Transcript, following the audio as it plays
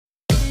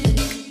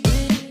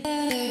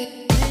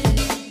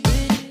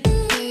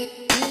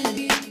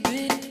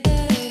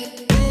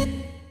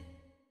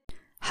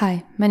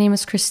Hi, my name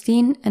is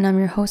Christine, and I'm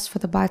your host for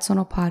the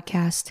Bitonal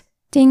Podcast.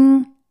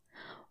 Ding!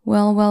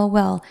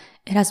 Well.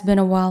 It has been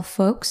a while,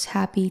 folks.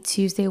 Happy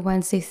Tuesday,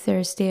 Wednesday,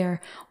 Thursday, or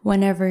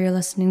whenever you're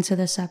listening to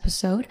this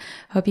episode.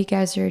 Hope you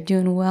guys are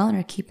doing well and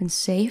are keeping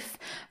safe.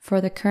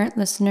 For the current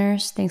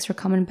listeners, thanks for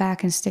coming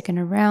back and sticking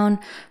around.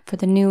 For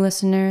the new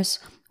listeners,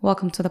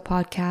 welcome to the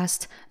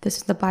podcast. This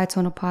is the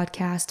Bitonal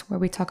Podcast, where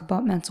we talk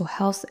about mental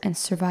health and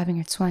surviving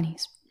your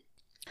 20s.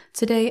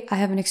 Today, I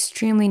have an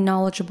extremely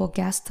knowledgeable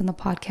guest on the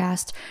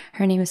podcast.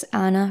 Her name is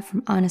Anna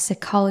from Anna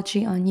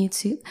Psychology on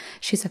YouTube.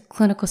 She's a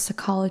clinical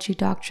psychology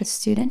doctorate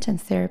student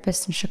and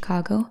therapist in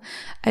Chicago.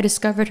 I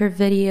discovered her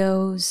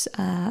videos,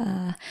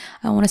 I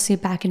want to say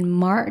back in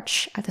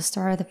March at the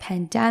start of the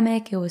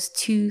pandemic. It was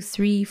 2,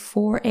 3,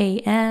 4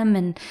 a.m.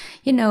 and,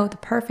 the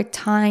perfect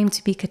time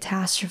to be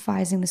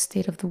catastrophizing the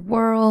state of the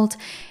world.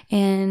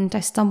 And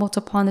I stumbled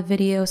upon the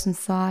videos and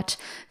thought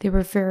they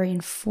were very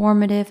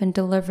informative and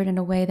delivered in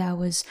a way that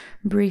was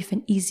brief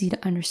and easy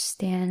to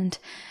understand.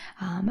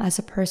 As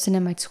a person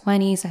in my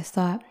 20s, I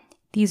thought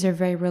these are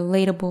very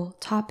relatable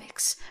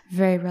topics,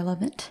 very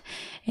relevant.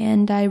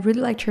 And I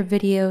really liked her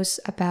videos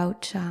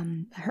about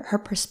her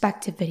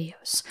perspective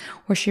videos,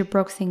 where she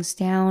broke things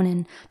down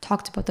and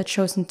talked about the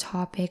chosen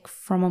topic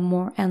from a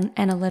more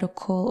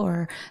analytical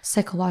or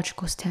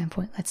psychological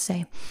standpoint, let's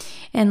say.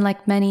 And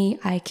like many,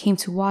 I came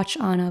to watch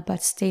Anna,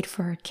 but stayed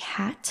for her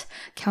cat,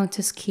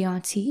 Countess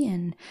Chianti,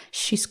 and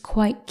she's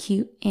quite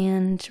cute.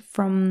 And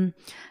from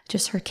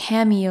just her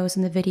cameos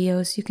in the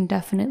videos, you can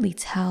definitely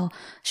tell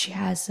she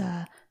has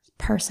a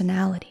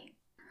personality,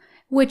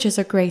 which is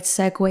a great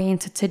segue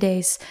into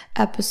today's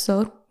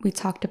episode. We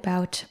talked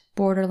about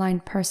borderline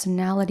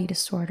personality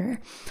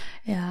disorder.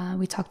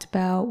 We talked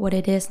about what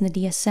it is in the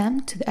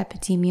DSM, to the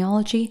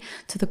epidemiology,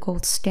 to the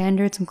gold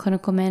standards in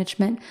clinical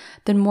management,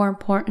 then more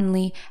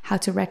importantly, how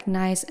to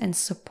recognize and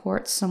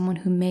support someone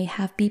who may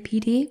have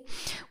BPD.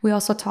 We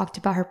also talked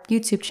about her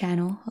YouTube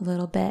channel a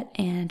little bit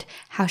and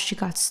how she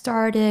got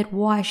started,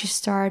 why she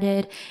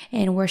started,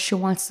 and where she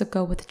wants to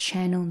go with the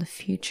channel in the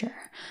future.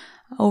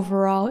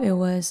 Overall, it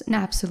was an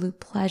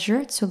absolute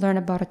pleasure to learn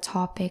about a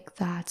topic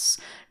that's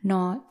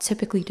not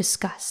typically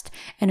discussed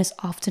and is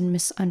often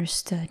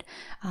misunderstood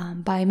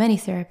by many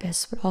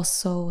therapists, but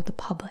also the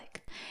public.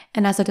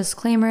 And as a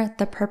disclaimer,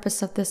 the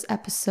purpose of this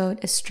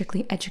episode is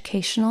strictly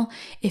educational.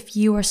 If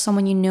you or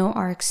someone you know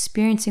are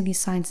experiencing these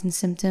signs and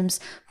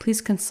symptoms,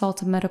 please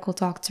consult a medical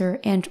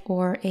doctor and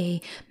or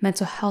a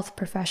mental health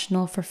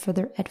professional for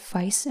further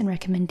advice and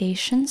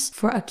recommendations.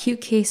 For acute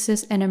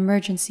cases and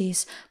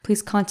emergencies,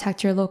 please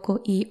contact your local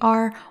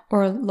ER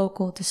or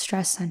local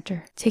distress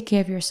center. Take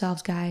care of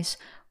yourselves, guys.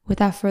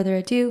 Without further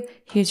ado,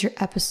 here's your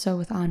episode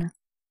with Anna.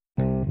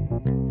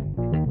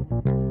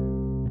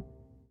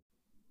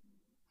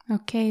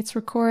 Okay, it's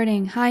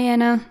recording. Hi,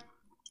 Anna.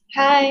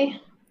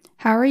 Hi.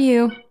 How are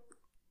you?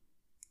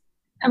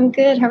 I'm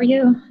good. How are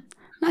you?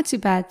 Not too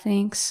bad,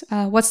 thanks.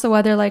 What's the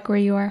weather like where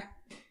you are?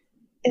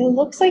 It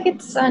looks like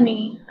it's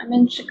sunny. I'm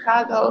in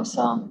Chicago,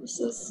 so this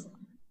is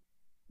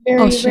very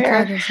rare.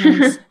 Chicago's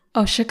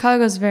nice.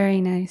 Chicago's very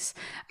nice.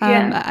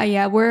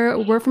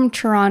 We're from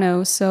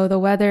Toronto, so the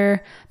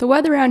weather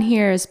around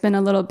here has been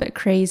a little bit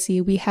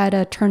crazy. We had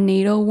a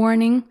tornado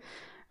warning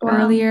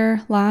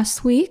earlier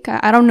last week.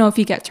 I don't know if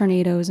you get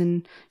tornadoes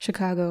in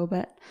Chicago,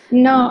 but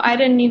no, I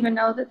didn't even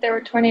know that there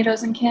were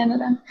tornadoes in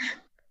Canada.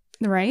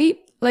 Right?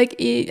 Like,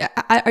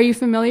 are you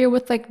familiar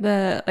with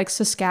the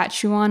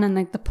Saskatchewan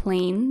and the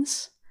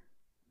plains?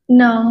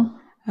 No.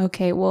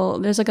 Okay, well,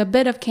 there's a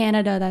bit of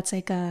Canada that's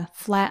a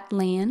flat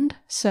land.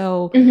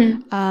 So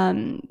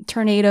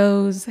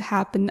tornadoes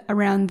happen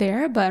around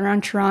there, but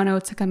around Toronto,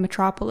 it's a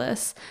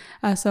metropolis.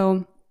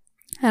 So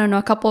I don't know,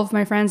 a couple of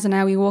my friends and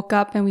I, we woke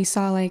up and we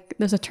saw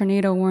there's a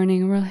tornado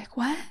warning and we're like,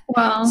 what?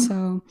 Wow.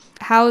 So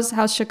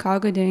how's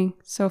Chicago doing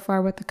so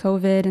far with the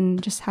COVID,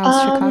 and just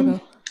how's Chicago?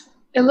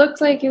 It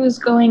looked like it was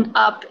going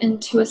up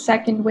into a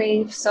second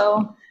wave,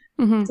 so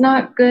it's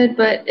not good,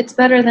 but it's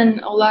better than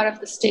a lot of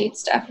the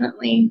states,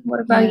 definitely.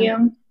 What about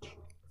you?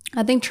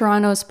 I think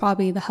Toronto is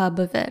probably the hub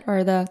of it,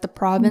 or the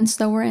province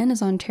that we're in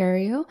is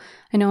Ontario.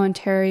 I know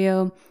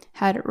Ontario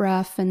had it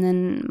rough, and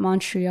then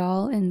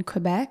Montreal and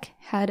Quebec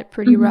had it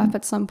pretty rough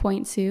at some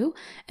point too.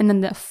 And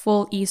then the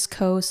full East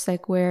Coast,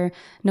 where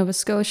Nova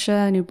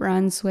Scotia, New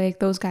Brunswick,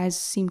 those guys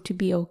seem to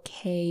be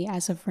okay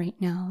as of right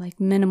now,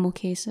 minimal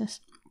cases.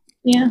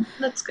 Yeah,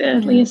 that's good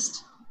at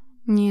least.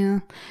 Yeah.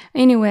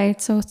 Anyway,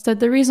 so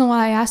the reason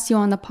why I asked you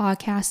on the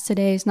podcast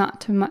today is not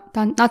to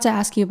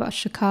ask you about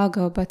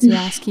Chicago, but to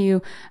ask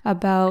you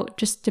about,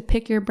 just to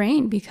pick your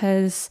brain,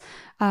 because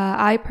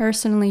I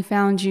personally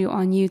found you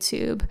on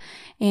YouTube,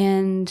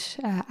 and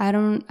I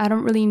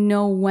don't really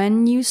know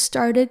when you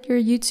started your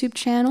YouTube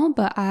channel,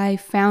 but I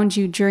found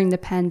you during the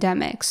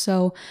pandemic.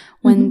 So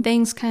when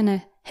things kind of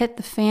hit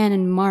the fan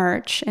in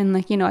March, and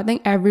I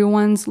think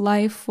everyone's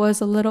life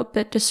was a little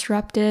bit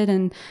disrupted,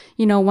 and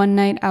one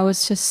night I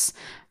was just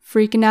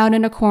freaking out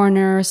in a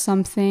corner or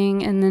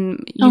something, and then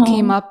you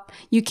came up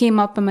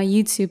on my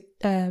YouTube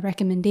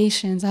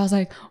recommendations. I was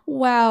like,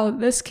 wow,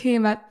 this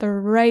came at the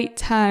right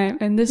time,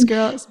 and this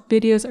girl's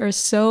videos are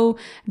so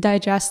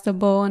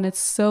digestible, and it's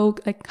so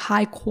like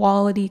high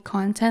quality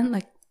content,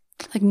 like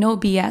no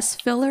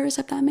BS fillers,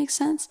 if that makes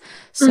sense.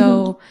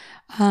 So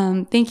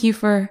thank you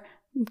for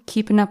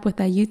keeping up with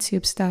that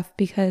YouTube stuff,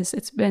 because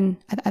it's been,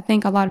 I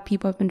think a lot of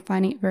people have been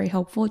finding it very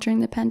helpful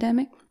during the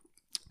pandemic.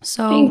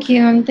 So thank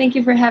you, and thank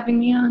you for having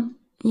me on.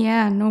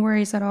 Yeah, no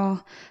worries at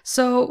all.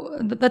 So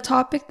the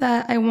topic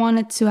that I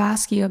wanted to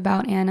ask you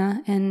about,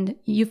 Anna, and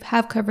you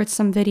have covered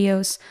some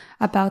videos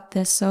about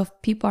this, so if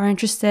people are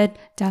interested,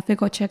 definitely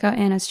go check out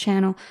Anna's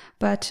channel.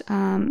 But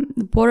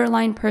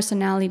borderline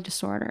personality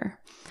disorder,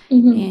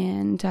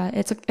 and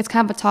it's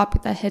kind of a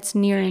topic that hits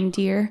near and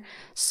dear.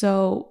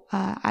 So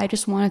I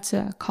just wanted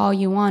to call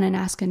you on and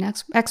ask an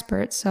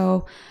expert.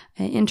 So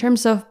in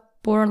terms of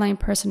borderline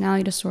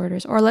personality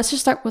disorders, or let's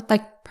just start with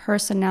like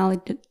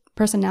personality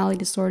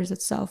disorders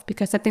itself,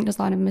 because I think there's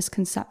a lot of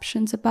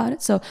misconceptions about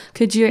it. So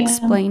could you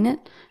explain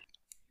it?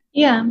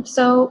 Yeah.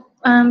 So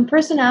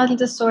personality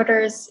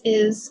disorders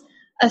is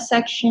a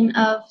section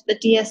of the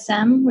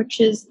DSM,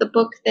 which is the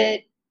book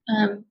that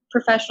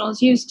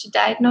professionals use to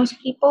diagnose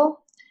people.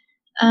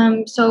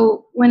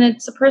 So when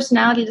it's a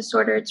personality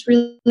disorder, it's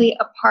really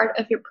a part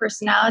of your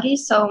personality.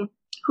 So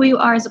who you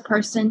are as a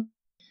person.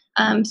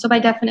 So by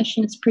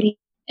definition, it's pretty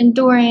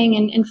enduring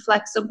and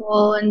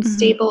inflexible and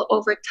stable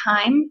over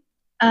time.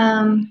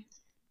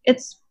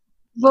 It's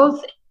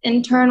both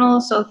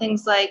internal, so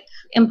things like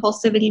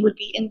impulsivity would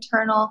be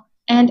internal,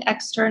 and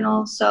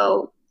external.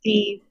 So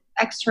the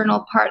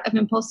external part of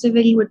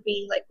impulsivity would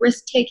be like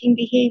risk-taking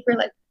behavior,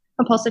 like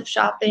compulsive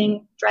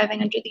shopping,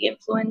 driving under the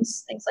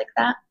influence, things like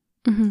that.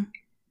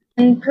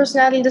 And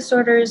personality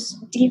disorders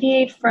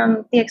deviate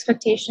from the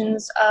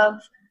expectations of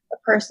a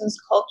person's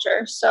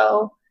culture.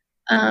 So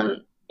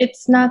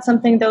it's not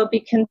something that would be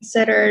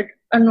considered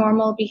a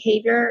normal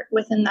behavior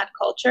within that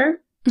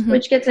culture,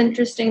 which gets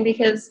interesting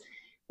because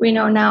we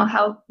know now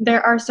how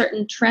there are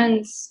certain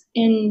trends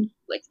in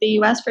like the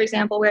US, for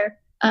example, where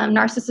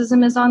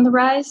narcissism is on the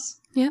rise.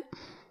 Yep.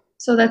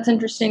 So that's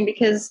interesting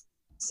because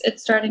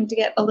it's starting to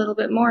get a little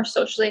bit more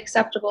socially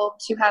acceptable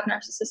to have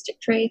narcissistic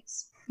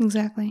traits.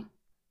 Exactly.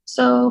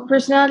 So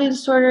personality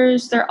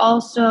disorders, they're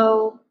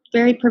also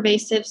very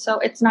pervasive. So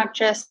it's not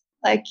just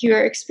like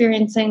you're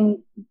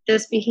experiencing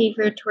this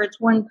behavior towards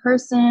one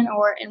person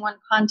or in one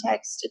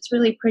context. It's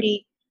really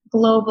pretty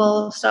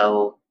global.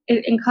 So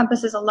it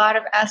encompasses a lot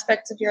of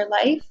aspects of your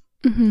life.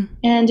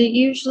 And it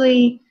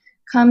usually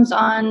comes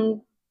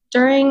on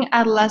during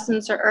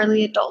adolescence or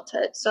early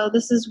adulthood. So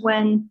this is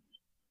when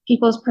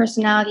people's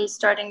personality is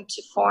starting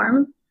to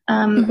form,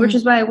 which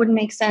is why it wouldn't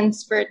make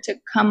sense for it to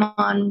come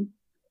on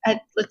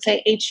at, let's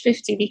say, age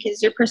 50,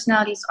 because your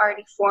personality is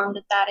already formed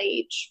at that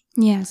age.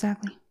 Yeah,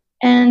 exactly.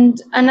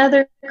 And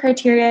another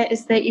criteria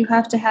is that you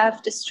have to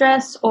have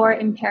distress or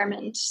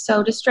impairment.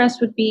 So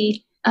distress would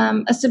be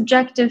a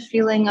subjective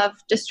feeling of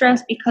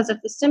distress because of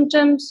the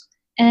symptoms,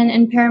 and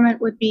impairment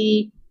would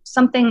be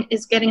something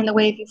is getting in the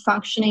way of you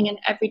functioning in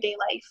everyday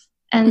life.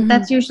 And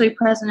that's usually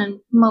present in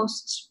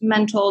most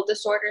mental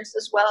disorders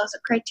as well as a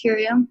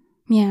criteria.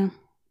 Yeah.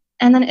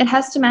 And then it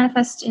has to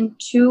manifest in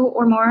 2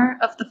 or more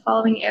of the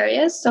following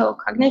areas. So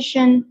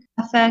cognition,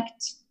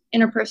 affect,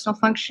 interpersonal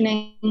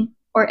functioning,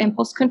 or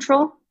impulse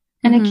control.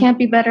 And it can't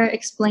be better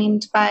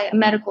explained by a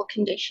medical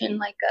condition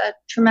like a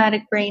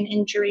traumatic brain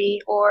injury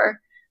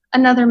or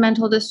another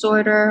mental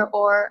disorder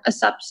or a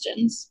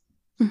substance.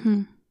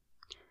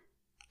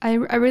 I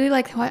really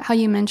like how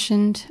you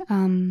mentioned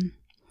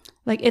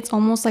like it's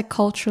almost like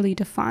culturally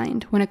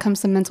defined when it comes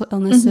to mental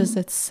illnesses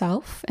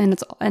itself,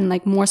 and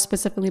like more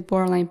specifically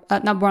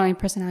not borderline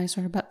personality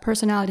disorder, but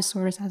personality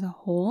disorders as a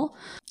whole.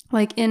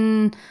 Like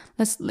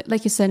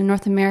like you said, in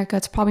North America,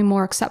 it's probably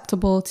more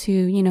acceptable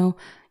to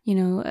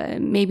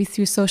maybe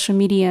through social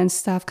media and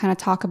stuff, kind of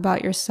talk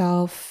about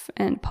yourself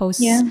and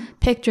post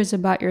pictures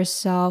about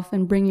yourself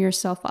and bring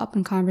yourself up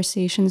in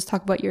conversations,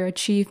 talk about your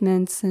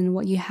achievements and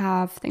what you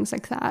have, things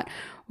like that.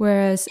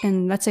 Whereas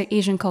in, let's say,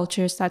 Asian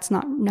cultures, that's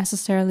not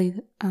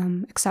necessarily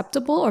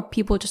acceptable, or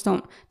people just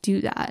don't do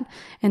that.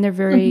 And they're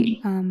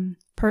very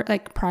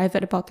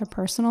private about their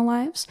personal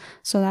lives.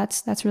 So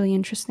that's really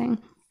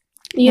interesting.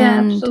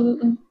 Yeah,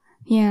 absolutely.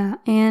 Yeah.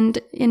 And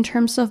in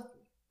terms of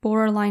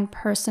borderline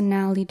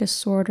personality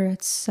disorder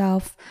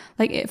itself,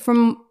 like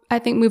from, I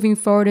think moving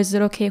forward, is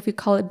it okay if we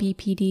call it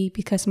BPD?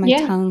 Because my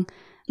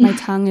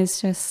tongue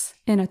is just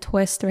in a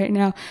twist right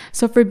now.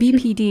 So for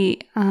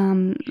BPD,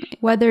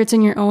 whether it's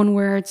in your own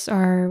words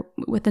or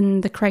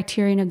within the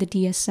criterion of the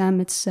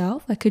DSM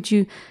itself, like, could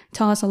you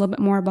tell us a little bit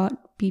more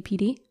about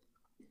BPD?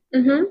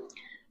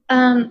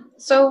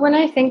 So when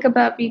I think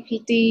about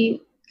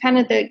BPD, kind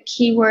of the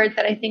key word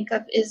that I think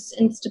of is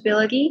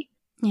instability.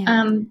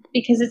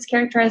 Because it's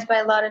characterized by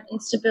a lot of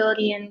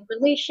instability in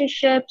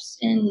relationships,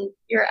 in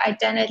your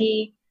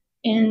identity,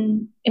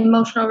 in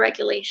emotional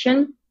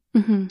regulation.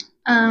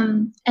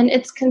 And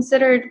it's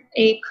considered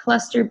a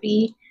cluster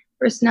B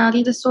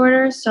personality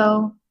disorder.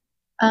 So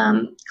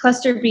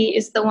Cluster B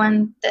is the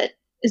one that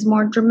is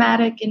more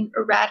dramatic and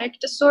erratic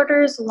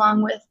disorders,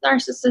 along with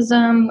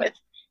narcissism, with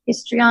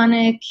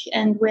histrionic,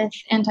 and with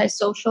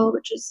antisocial,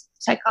 which is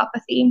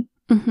psychopathy.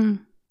 Mm-hmm.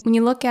 When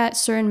you look at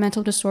certain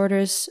mental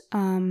disorders,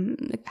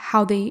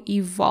 how they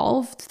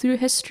evolved through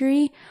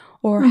history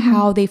or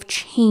how they've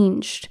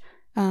changed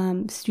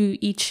through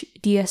each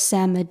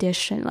DSM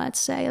edition, let's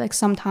say. Like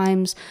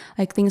sometimes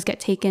like things get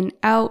taken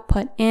out,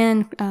 put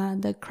in,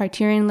 the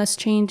criterion list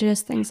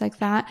changes, things like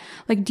that.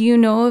 Like, do you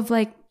know of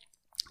like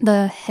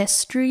the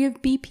history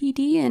of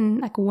BPD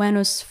and like when it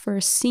was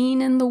first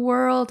seen in the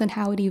world and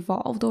how it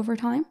evolved over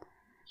time?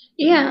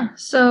 Yeah,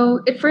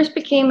 so it first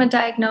became a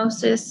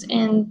diagnosis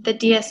in the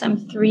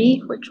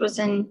DSM-3, which was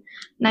in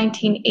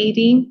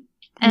 1980,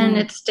 and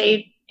it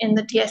stayed in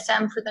the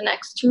DSM for the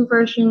next two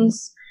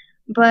versions.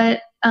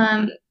 But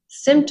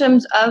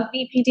symptoms of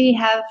BPD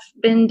have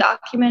been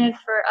documented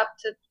for up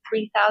to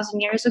 3,000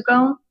 years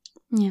ago.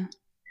 Yeah.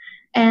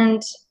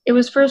 And it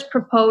was first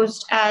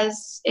proposed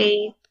as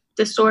a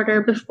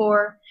disorder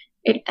before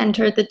it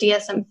entered the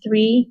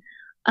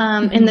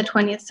DSM-3 in the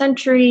 20th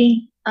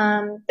century.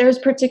 There's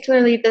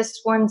particularly this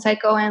one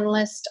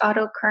psychoanalyst,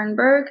 Otto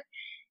Kernberg,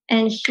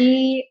 and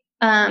he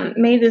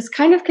made this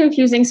kind of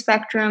confusing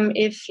spectrum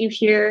if you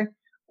hear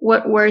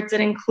what words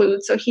it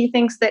includes. So he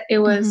thinks that it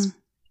was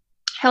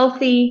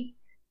healthy,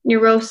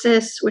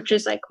 neurosis, which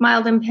is like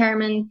mild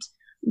impairment,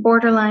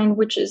 borderline,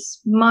 which is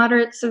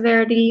moderate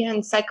severity,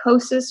 and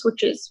psychosis,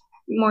 which is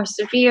more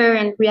severe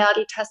and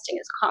reality testing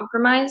is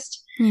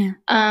compromised. Yeah.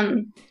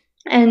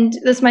 And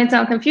this might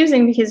sound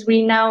confusing because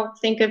we now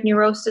think of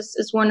neurosis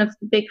as one of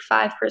the big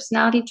 5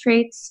 personality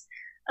traits,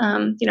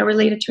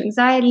 related to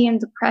anxiety and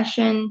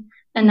depression.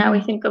 And now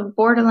we think of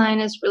borderline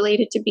as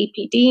related to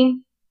BPD,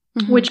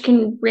 which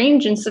can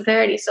range in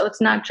severity. So it's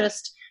not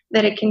just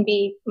that it can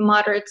be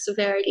moderate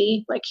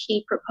severity like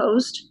he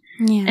proposed.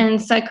 Yeah.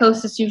 And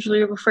psychosis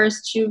usually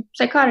refers to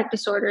psychotic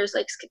disorders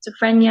like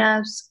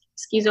schizophrenia,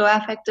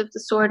 schizoaffective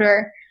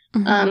disorder,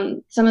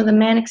 some of the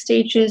manic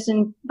stages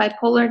in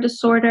bipolar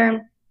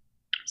disorder.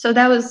 So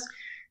that was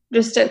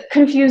just a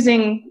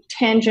confusing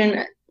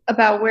tangent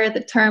about where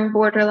the term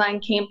borderline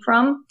came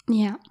from.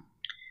 Yeah.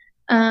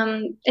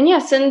 And yeah,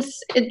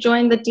 since it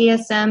joined the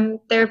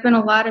DSM, there have been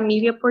a lot of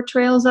media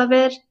portrayals of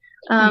it,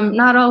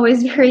 not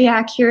always very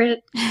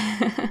accurate.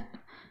 I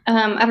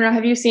don't know,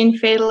 have you seen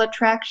Fatal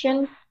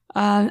Attraction?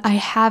 I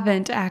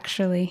haven't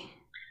actually.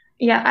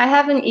 Yeah, I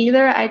haven't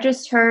either. I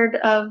just heard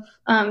of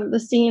the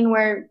scene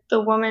where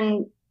the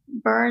woman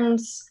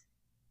burns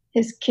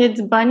his kid's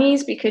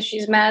bunnies because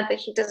she's mad that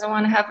he doesn't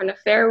want to have an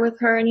affair with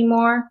her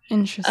anymore.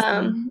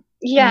 Interesting.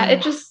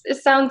 It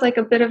sounds like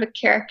a bit of a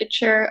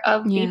caricature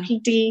of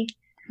BPD.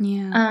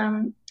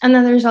 Yeah. And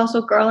then there's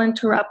also Girl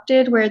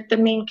Interrupted, where the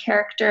main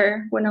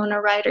character, Winona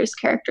Ryder's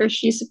character,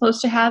 she's supposed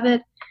to have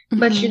it,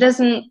 but she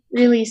doesn't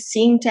really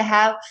seem to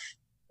have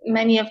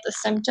many of the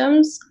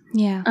symptoms.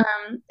 Yeah.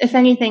 If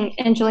anything,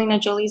 Angelina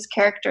Jolie's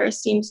character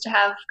seems to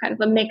have kind of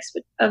a mix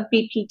of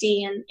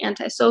BPD and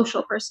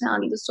antisocial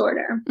personality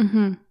disorder.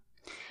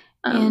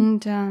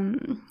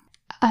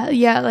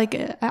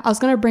 I was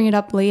gonna bring it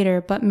up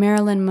later, but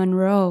Marilyn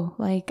Monroe,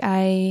 like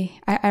I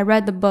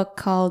read the book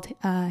called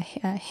I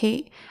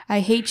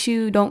Hate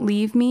You, Don't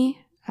Leave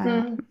Me,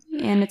 and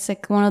it's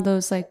like one of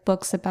those like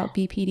books about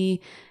BPD,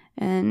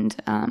 and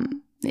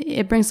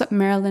it brings up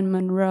Marilyn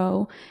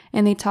Monroe,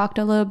 and they talked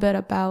a little bit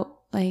about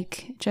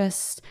like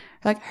just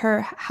like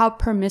how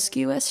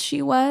promiscuous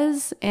she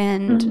was,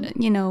 and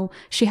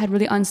she had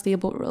really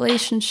unstable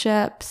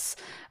relationships.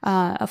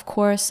 Of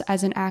course,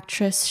 as an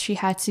actress, she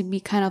had to be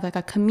kind of like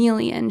a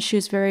chameleon. She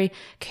was very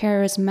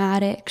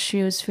charismatic.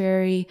 She was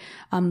very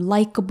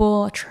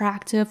likable,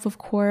 attractive, of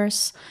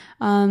course.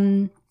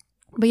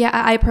 But yeah,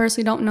 I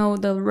personally don't know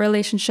the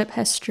relationship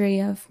history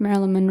of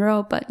Marilyn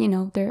Monroe, but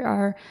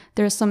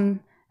there's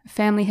some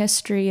family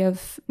history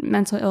of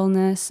mental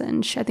illness,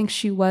 and I think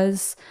she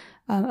was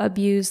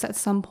abused at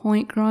some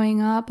point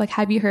growing up. Like,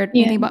 have you heard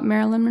anything about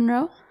Marilyn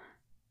Monroe?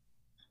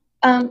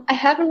 I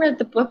haven't read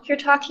the book you're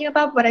talking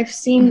about, but I've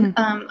seen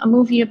a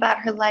movie about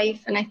her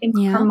life, and I think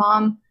her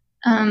mom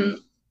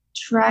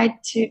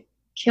tried to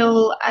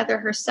kill either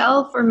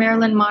herself or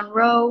Marilyn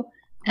Monroe,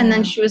 and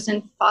then she was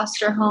in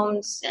foster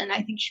homes, and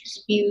I think she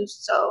was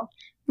abused. So,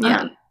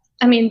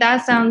 I mean,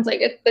 that sounds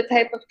like the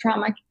type of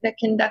trauma that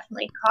can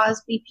definitely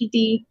cause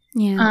BPD.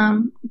 Yeah.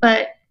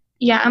 But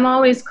yeah, I'm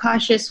always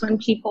cautious when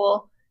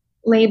people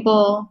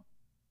label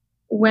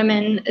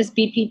women as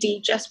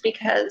BPD just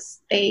because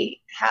they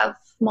have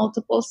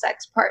multiple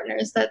sex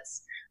partners.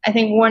 That's, I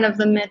think, one of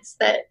the myths,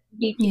 that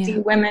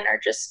BPD women are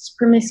just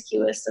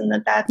promiscuous and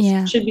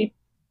that should be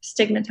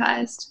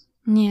stigmatized.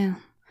 Yeah.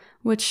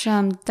 Which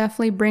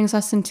definitely brings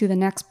us into the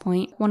next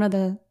point. One of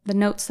the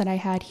notes that I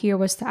had here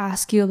was to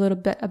ask you a little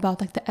bit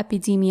about like the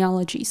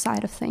epidemiology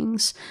side of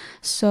things.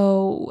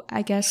 So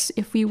I guess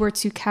if we were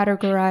to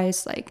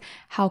categorize like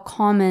how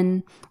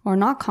common or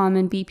not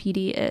common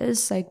BPD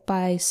is, like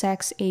by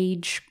sex,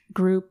 age,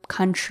 group,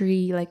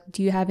 country, like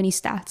do you have any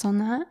stats on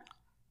that?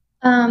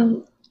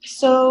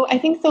 So I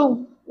think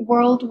the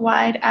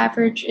worldwide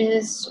average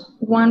is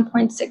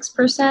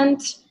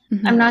 1.6%.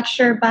 I'm not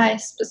sure by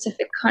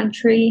specific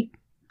country.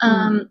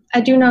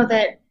 I do know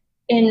that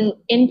in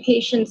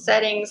inpatient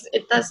settings,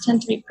 it does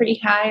tend to be pretty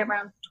high,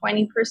 around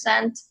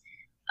 20%.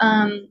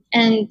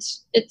 And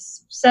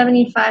it's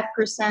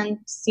 75%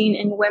 seen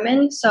in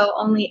women, so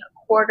only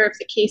a quarter of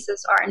the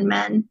cases are in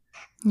men,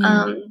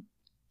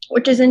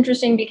 which is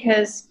interesting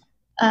because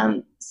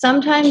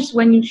sometimes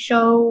when you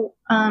show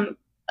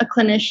a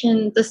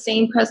clinician the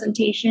same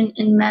presentation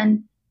in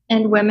men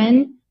and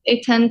women, they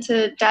tend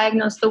to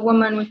diagnose the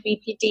woman with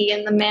BPD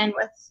and the man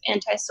with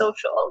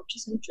antisocial, which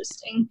is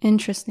interesting.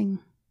 Interesting.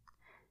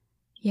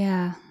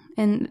 Yeah.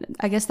 And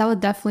I guess that would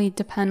definitely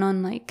depend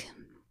on like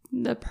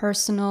the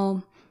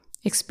personal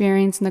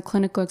experience and the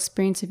clinical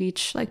experience of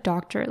each like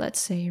doctor, let's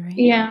say, right?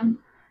 Yeah.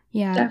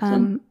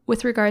 Yeah.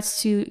 With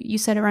regards to, you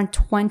said around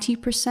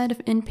 20% of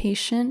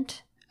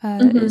inpatient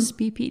is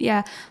BPD.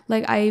 Yeah,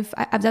 like I've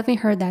definitely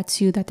heard that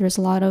too. That there's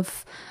a lot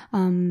of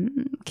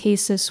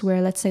cases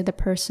where, let's say, the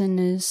person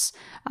is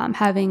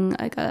having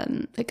like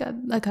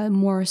a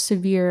more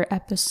severe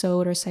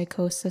episode or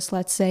psychosis.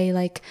 Let's say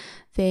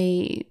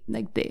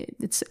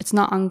it's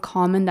not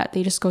uncommon that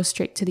they just go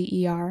straight to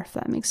the ER, if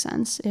that makes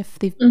sense, if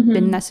they've been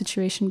in that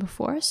situation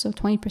before. So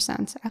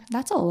 20%,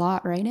 that's a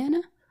lot, right,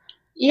 Anna?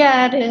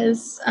 Yeah, it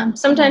is.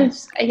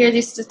 Sometimes I hear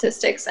these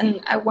statistics and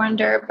I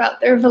wonder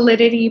about their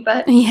validity,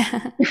 but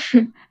yeah.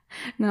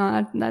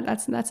 No,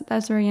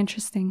 that's very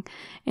interesting.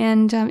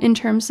 And in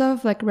terms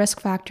of like risk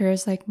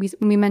factors, like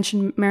we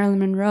mentioned Marilyn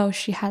Monroe,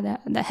 she had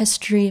that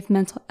history of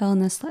mental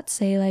illness. Let's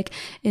say, like,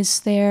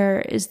 is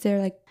there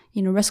like,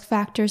 you know, risk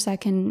factors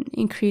that can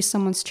increase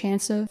someone's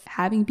chance of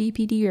having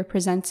BPD or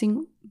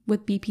presenting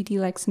with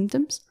BPD-like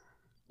symptoms?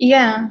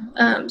 Yeah.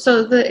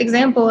 So the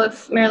example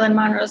of Marilyn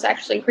Monroe is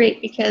actually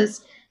great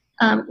because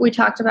we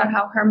talked about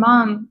how her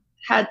mom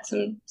had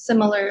some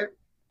similar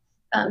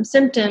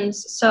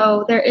symptoms.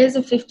 So there is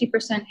a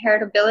 50%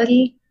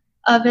 heritability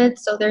of it.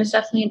 So there's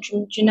definitely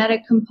a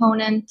genetic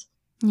component.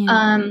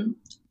 Yeah.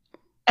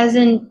 As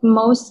in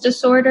most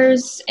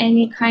disorders,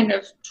 any kind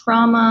of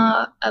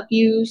trauma,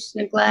 abuse,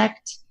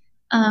 neglect,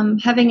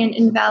 having an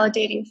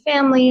invalidating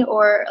family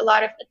or a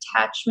lot of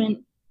attachment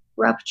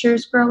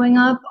ruptures growing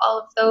up, all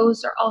of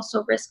those are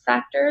also risk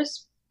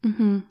factors.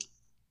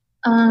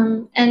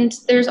 And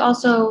there's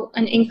also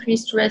an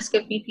increased risk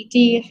of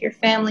BPD if your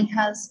family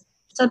has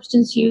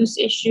substance use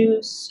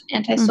issues,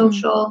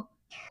 antisocial,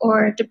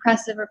 or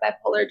depressive or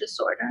bipolar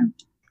disorder.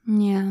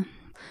 Yeah.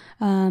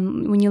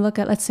 When you look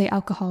at, let's say,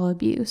 alcohol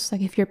abuse,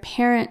 like if your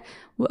parent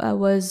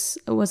was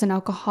an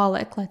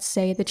alcoholic, let's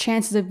say, the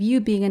chances of you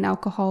being an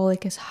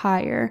alcoholic is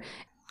higher.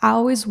 I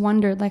always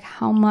wondered, like,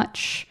 how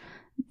much,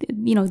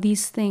 you know,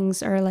 these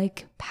things are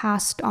like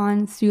passed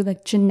on through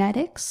like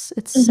genetics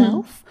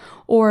itself,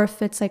 or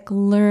if it's like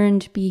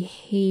learned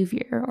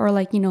behavior, or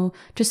like, you know,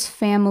 just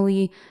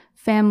family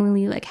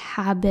like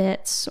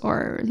habits,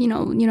 or you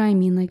know what I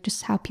mean, like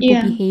just how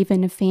people behave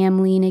in a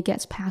family and it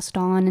gets passed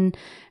on. And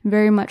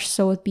very much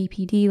so with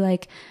BPD,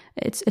 like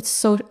it's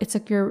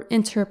like your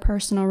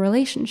interpersonal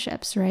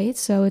relationships, right?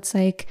 So it's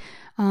like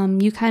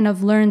you kind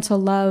of learn to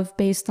love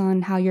based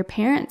on how your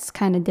parents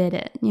kind of did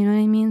it, you know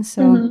what I mean?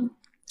 So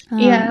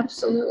yeah,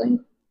 absolutely.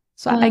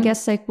 So I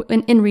guess like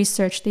in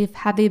research,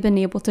 have they been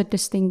able to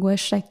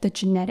distinguish like the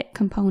genetic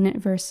component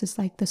versus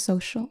like the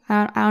social?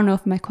 I don't know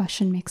if my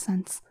question makes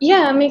sense.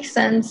 Yeah, it makes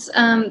sense.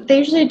 They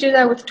usually do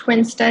that with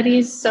twin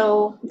studies.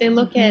 So they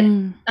look at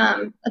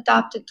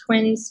adopted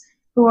twins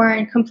who are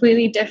in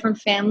completely different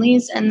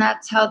families, and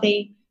that's how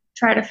they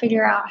try to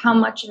figure out how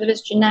much of it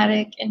is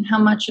genetic and how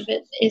much of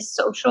it is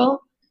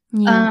social.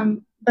 Yeah.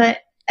 But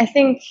I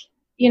think,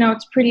 you know,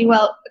 it's pretty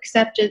well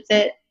accepted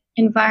that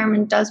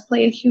environment does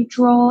play a huge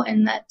role,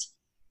 and that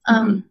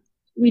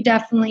we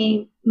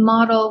definitely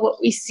model what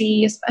we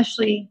see,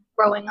 especially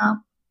growing up.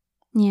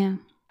 Yeah.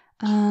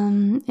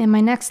 And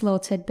my next little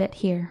tidbit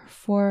here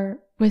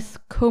with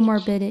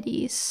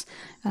comorbidities,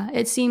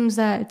 it seems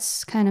that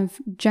it's kind of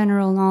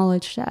general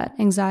knowledge that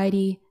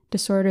anxiety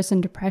disorders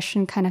and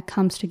depression kind of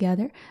comes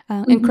together.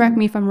 And correct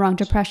me if I'm wrong,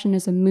 depression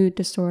is a mood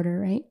disorder,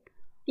 right?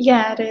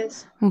 Yeah, it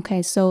is.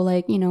 Okay, so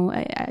like, you know,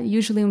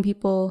 usually when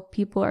people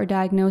are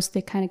diagnosed,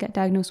 they kind of get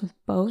diagnosed with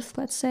both,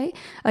 let's say.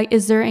 Like,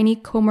 is there any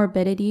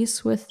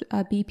comorbidities with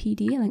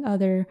BPD, like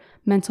other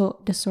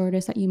mental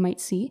disorders that you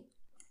might see?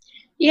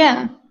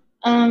 Yeah.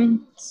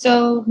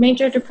 So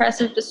major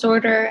depressive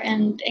disorder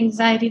and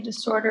anxiety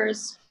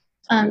disorders,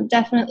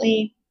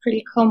 definitely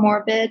pretty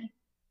comorbid.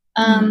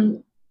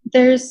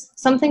 There's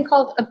something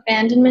called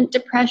abandonment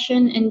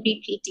depression in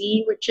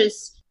BPD, which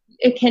is,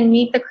 it can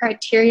meet the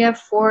criteria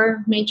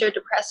for major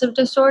depressive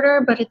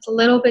disorder, but it's a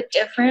little bit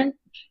different.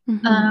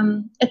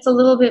 It's a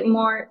little bit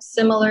more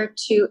similar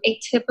to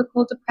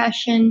atypical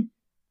depression.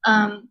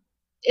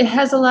 It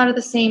has a lot of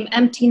the same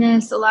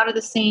emptiness, a lot of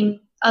the same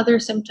other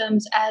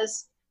symptoms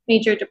as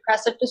major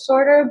depressive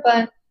disorder,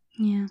 but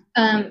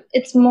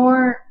it's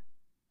more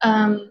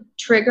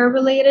trigger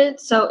related.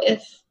 So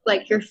if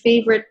like your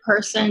favorite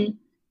person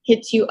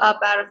hits you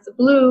up out of the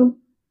blue,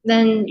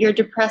 then your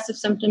depressive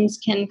symptoms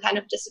can kind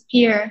of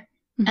disappear.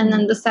 And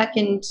then the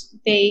second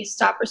they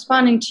stop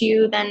responding to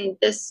you, then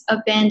this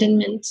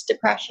abandonment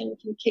depression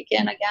can kick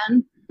in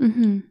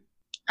again.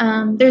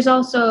 There's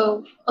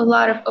also a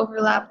lot of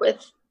overlap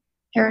with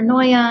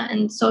paranoia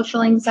and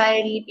social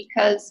anxiety,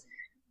 because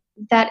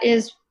that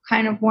is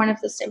kind of one of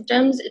the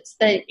symptoms. It's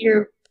that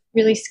you're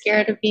really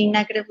scared of being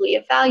negatively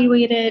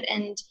evaluated,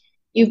 and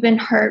you've been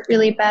hurt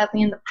really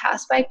badly in the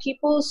past by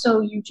people,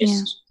 so you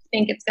just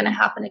think it's going to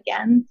happen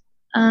again.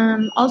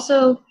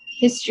 Also,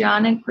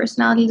 histrionic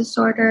personality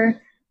disorder.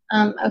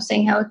 I was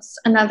saying how it's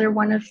another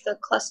one of the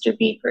cluster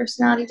B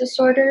personality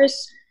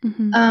disorders.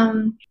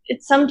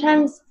 It's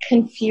sometimes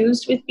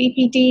confused with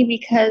BPD,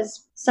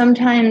 because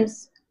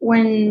sometimes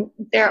when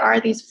there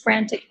are these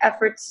frantic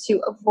efforts to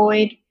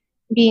avoid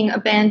being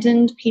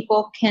abandoned,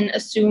 people can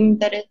assume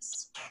that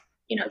it's,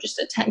 just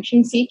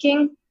attention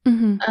seeking.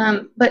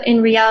 But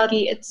in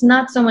reality, it's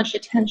not so much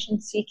attention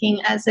seeking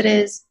as it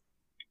is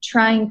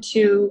trying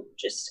to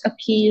just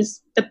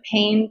appease the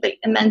pain, the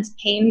immense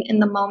pain in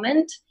the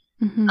moment.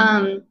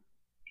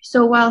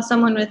 So while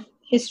someone with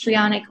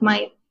histrionic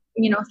might,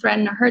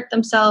 threaten to hurt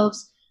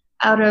themselves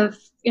out of,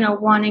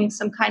 wanting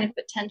some kind of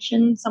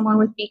attention, someone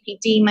with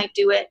BPD might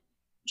do it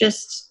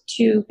just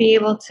to be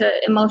able to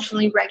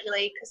emotionally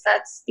regulate, because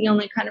that's the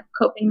only kind of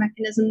coping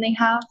mechanism they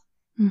have.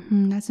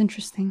 That's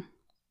interesting.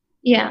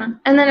 Yeah.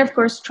 And then, of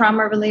course,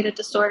 trauma-related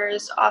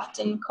disorders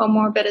often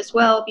comorbid as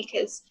well,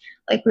 because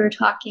like we were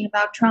talking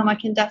about, trauma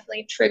can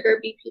definitely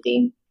trigger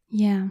BPD.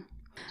 Yeah.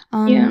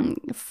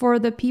 For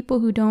the people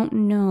who don't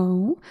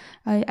know,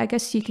 I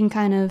guess you can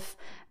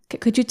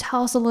could you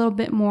tell us a little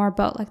bit more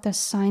about like the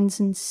signs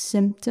and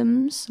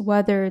symptoms,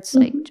 whether it's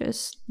like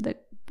just the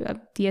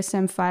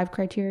DSM-5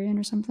 criterion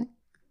or something?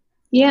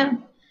 Yeah.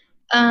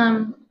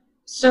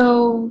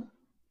 So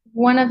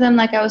one of them,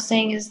 like I was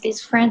saying, is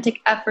these frantic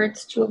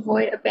efforts to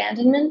avoid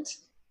abandonment.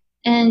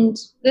 And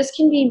this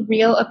can be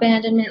real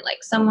abandonment,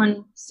 like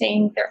someone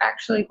saying they're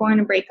actually going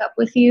to break up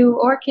with you,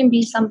 or it can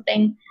be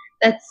something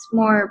that's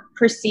more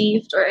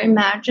perceived or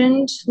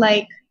imagined,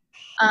 like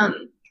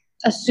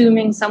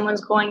assuming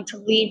someone's going to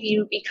leave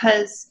you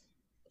because,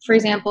 for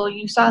example,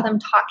 you saw them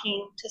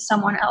talking to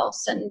someone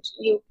else and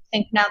you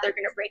think now they're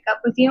going to break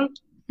up with you.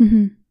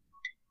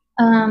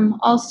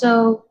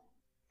 Also,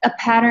 a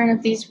pattern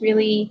of these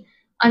really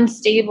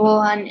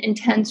unstable and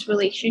intense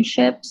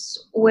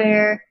relationships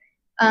where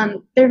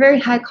they're very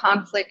high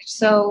conflict.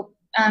 So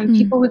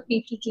people with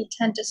BPD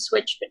tend to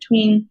switch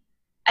between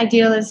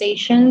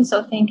idealization,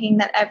 so thinking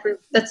that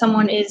that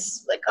someone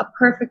is like a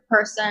perfect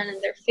person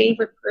and their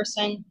favorite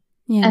person,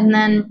 and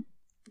then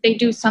they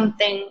do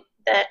something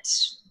that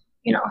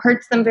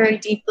hurts them very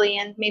deeply,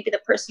 and maybe the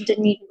person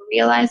didn't even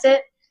realize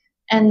it,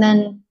 and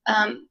then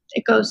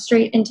it goes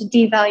straight into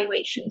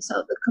devaluation.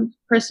 So the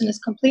person is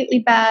completely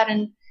bad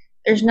and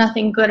there's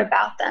nothing good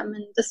about them,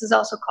 and this is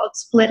also called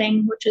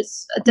splitting, which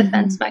is a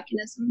defense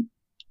mechanism.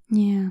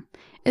 Yeah.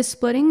 Is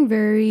splitting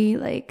very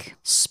like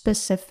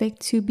specific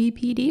to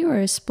BPD, or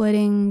is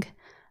splitting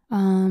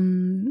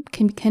can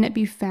it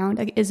be found?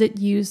 Like, is it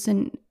used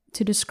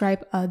to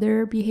describe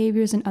other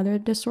behaviors and other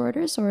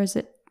disorders, or is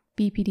it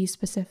BPD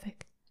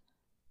specific?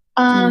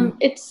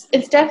 It's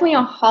definitely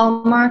a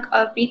hallmark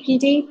of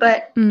BPD,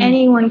 but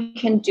anyone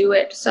can do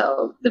it.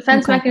 So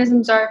defense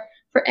mechanisms are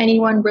for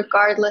anyone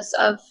regardless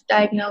of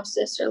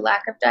diagnosis or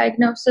lack of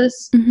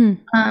diagnosis.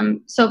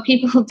 So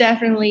people I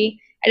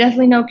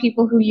definitely know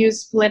people who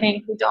use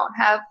splitting who don't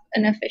have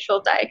an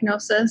official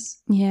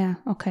diagnosis. Yeah.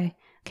 Okay.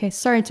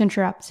 Sorry to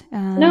interrupt.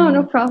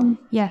 No problem.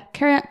 Yeah.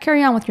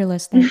 Carry on with your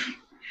list there.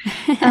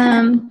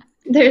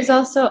 There's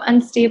also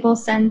unstable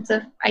sense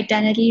of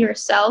identity or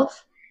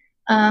self.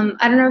 I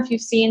don't know if you've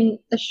seen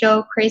the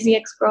show Crazy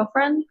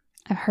Ex-Girlfriend.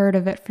 I've heard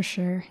of it for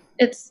sure.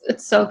 It's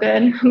so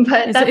good,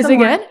 but is it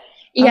good?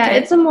 Yeah,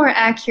 it's a more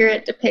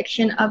accurate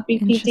depiction of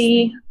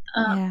BPD.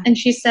 And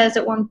she says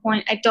at one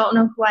point, "I don't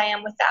know who I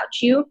am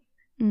without you."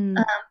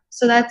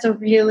 So that's a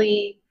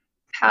really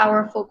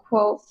powerful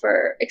quote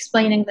for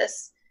explaining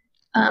this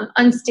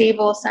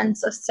unstable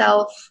sense of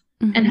self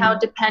and how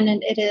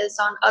dependent it is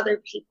on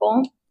other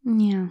people.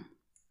 Yeah.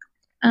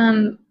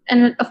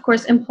 And of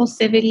course,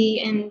 impulsivity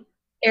in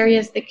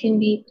areas that can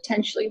be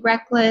potentially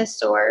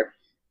reckless or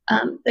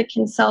that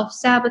can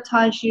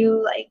self-sabotage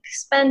you, like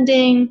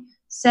spending,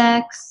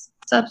 sex,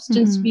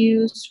 substance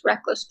abuse,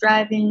 reckless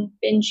driving,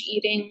 binge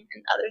eating,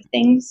 and other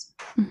things.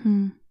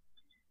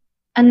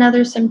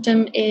 Another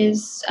symptom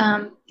is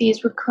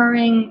these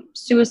recurring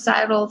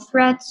suicidal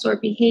threats or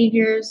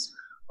behaviors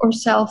or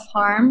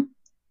self-harm.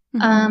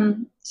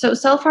 So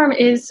self-harm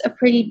is a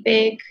pretty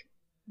big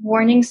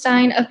warning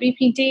sign of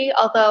BPD,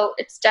 although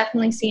it's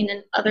definitely seen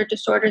in other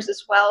disorders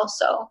as well.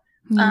 So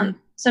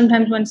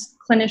sometimes when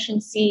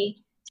clinicians see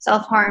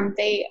self-harm,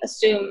 they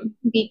assume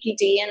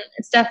BPD, and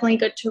it's definitely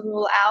good to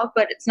rule out,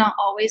 but it's not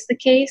always the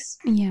case.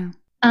 Yeah.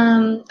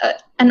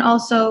 And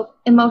also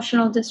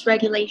emotional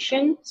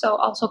dysregulation, so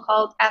also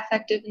called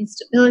affective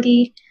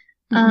instability.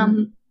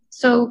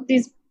 So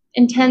these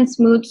intense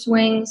mood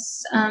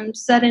swings,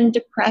 sudden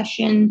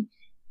depression,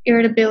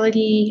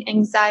 irritability,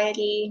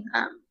 anxiety,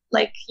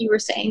 like you were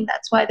saying,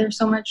 that's why there's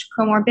so much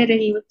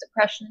comorbidity with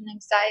depression and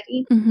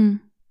anxiety. Mm-hmm.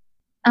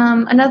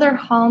 Another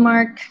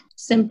hallmark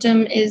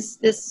symptom is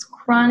this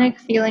chronic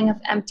feeling of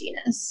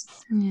emptiness.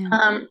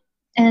 Yeah.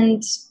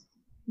 And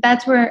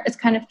that's where it's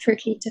kind of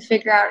tricky to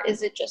figure out,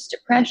 is it just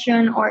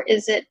depression or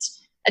is it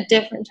a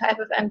different type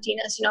of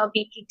emptiness,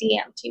 BPD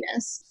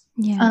emptiness?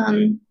 Yeah.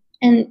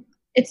 And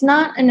it's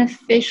not an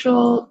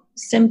official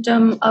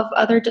symptom of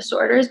other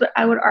disorders, but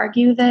I would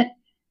argue that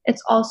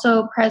it's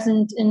also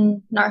present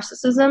in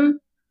narcissism,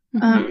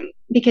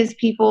 because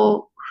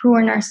people who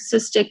are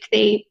narcissistic,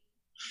 they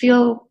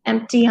feel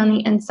empty on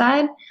the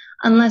inside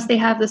unless they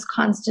have this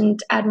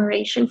constant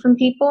admiration from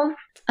people.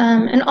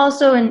 And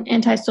also in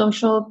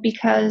antisocial,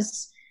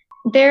 because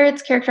there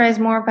it's characterized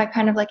more by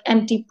kind of like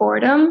empty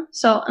boredom.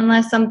 So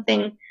unless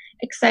something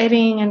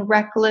exciting and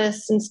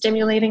reckless and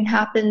stimulating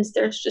happens,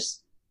 there's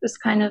just this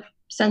kind of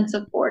sense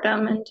of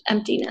boredom and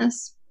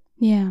emptiness.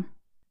 Yeah.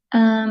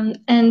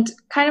 And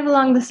kind of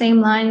along the same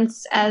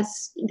lines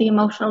as the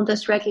emotional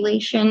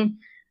dysregulation,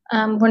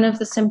 one of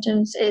the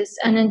symptoms is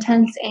an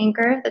intense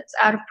anger that's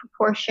out of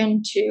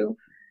proportion to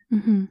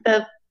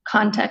the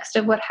context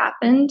of what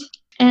happened.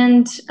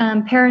 And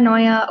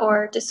paranoia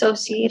or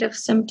dissociative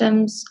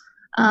symptoms,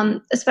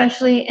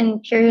 especially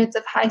in periods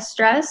of high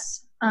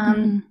stress.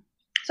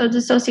 So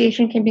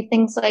dissociation can be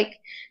things like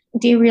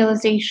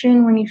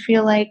derealization, when you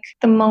feel like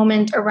the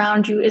moment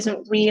around you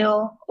isn't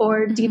real,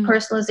 or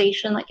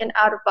depersonalization, like an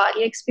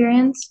out-of-body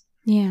experience.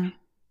 Yeah.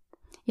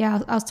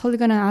 I was totally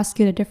going to ask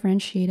you to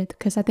differentiate it,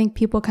 because I think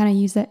people kind of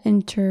use that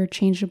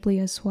interchangeably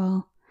as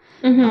well.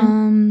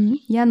 In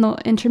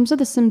terms of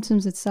the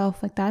symptoms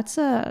itself, like that's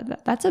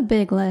a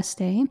big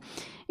list, eh?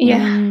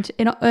 Yeah. And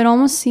it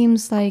almost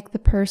seems like the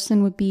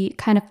person would be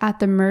kind of at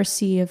the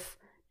mercy of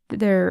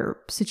their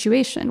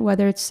situation,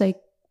 whether it's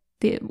like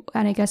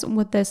and I guess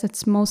with this,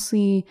 it's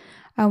mostly,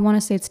 I want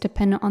to say it's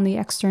dependent on the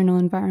external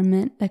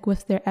environment, like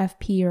with their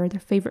FP or their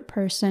favorite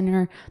person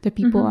or the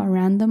people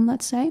around them,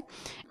 let's say.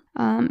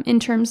 In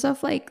terms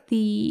of like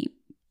the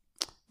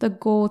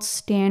gold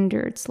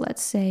standards,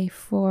 let's say,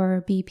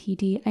 for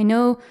BPD, I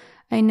know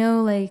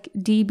like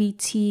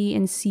DBT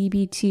and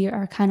CBT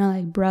are kind of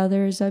like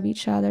brothers of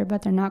each other,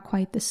 but they're not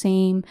quite the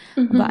same.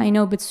 But I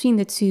know between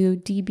the two,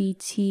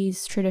 DBT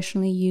is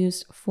traditionally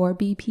used for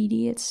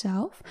BPD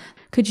itself.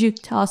 Could you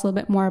tell us a little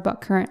bit more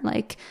about current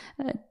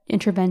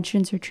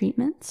interventions or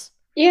treatments?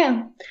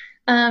 Yeah.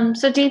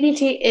 So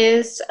DBT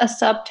is a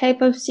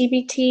subtype of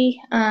CBT.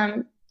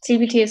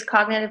 CBT is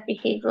cognitive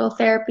behavioral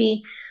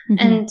therapy,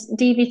 and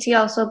DBT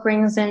also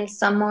brings in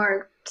some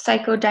more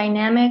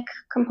psychodynamic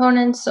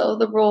components, so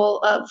the role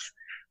of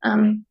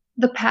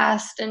the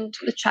past and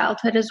the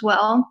childhood as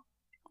well.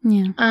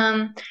 It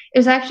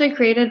was actually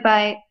created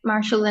by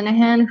Marsha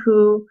Linehan,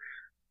 who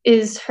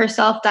is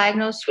herself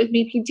diagnosed with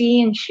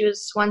BPD, and she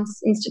was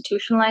once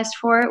institutionalized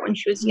for it when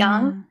she was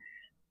young.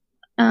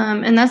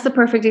 And that's the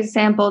perfect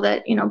example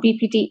that,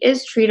 BPD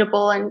is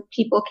treatable and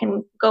people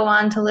can go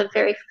on to live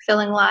very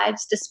fulfilling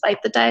lives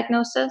despite the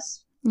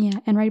diagnosis. Yeah,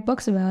 and write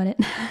books about it.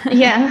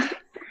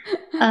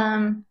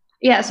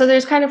 So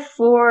there's kind of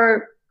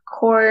 4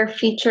 core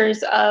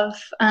features of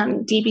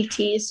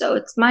DBT. So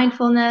it's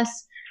mindfulness,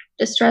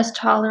 distress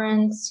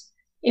tolerance,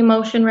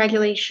 emotion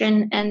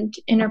regulation, and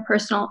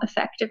interpersonal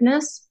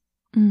effectiveness.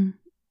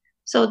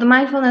 So the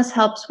mindfulness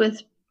helps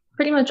with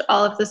pretty much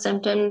all of the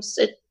symptoms.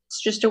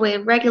 It's just a way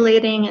of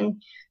regulating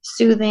and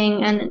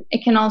soothing, and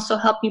it can also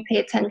help you pay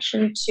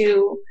attention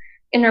to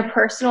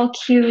interpersonal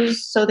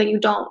cues so that you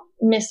don't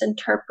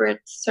misinterpret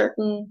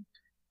certain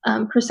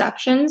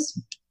perceptions.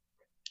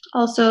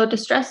 Also,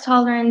 distress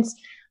tolerance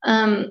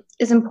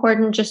is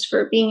important just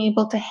for being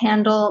able to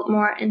handle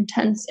more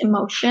intense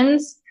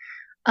emotions.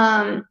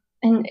 And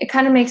it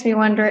kind of makes me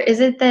wonder, is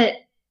it that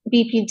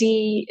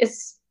BPD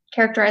is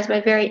characterized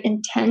by very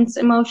intense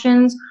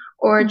emotions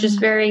or just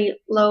very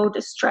low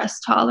distress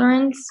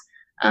tolerance?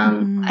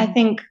 I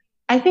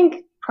think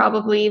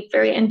probably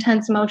very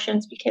intense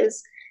emotions,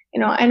 because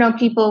I know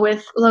people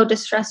with low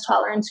distress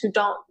tolerance who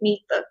don't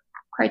meet the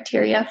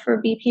criteria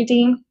for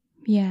BPD.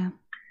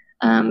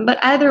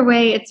 But either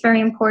way, it's very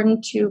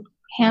important to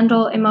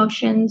handle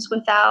emotions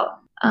without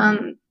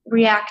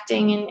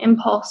reacting in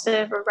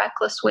impulsive or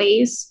reckless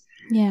ways.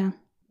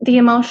 The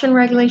emotion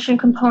regulation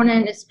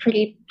component is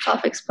pretty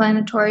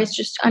self-explanatory. It's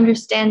just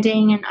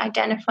understanding and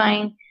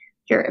identifying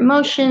your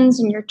emotions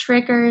and your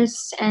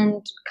triggers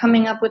and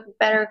coming up with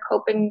better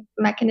coping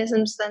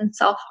mechanisms than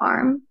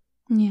self-harm.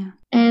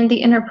 And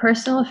the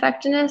interpersonal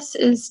effectiveness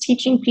is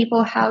teaching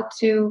people how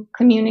to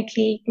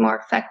communicate more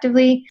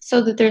effectively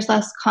so that there's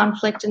less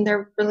conflict in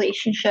their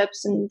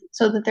relationships and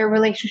so that their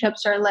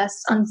relationships are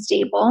less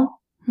unstable.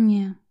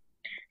 And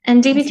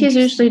DBT is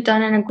usually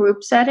done in a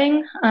group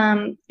setting.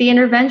 The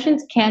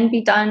interventions can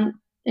be done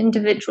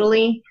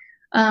individually,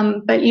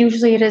 but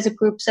usually it is a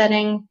group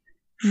setting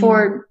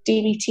for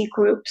DBT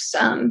groups.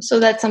 So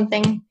that's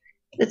something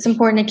that's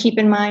important to keep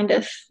in mind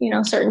if,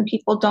 certain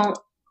people don't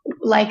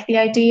like the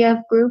idea of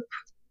group.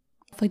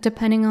 Like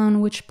depending on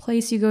which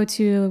place you go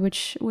to,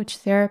 which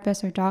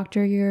therapist or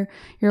doctor you're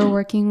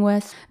working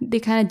with, they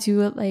kind of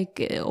do it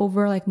like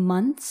over like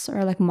months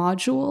or like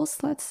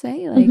modules, let's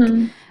say. Like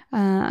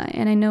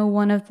and I know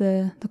one of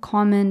the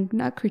common,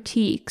 not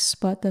critiques,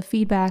 but the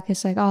feedback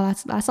is like, oh,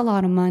 that's a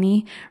lot of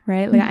money,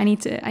 right? Like I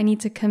need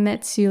to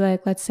commit to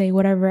like, let's say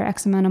whatever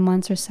X amount of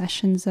months or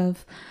sessions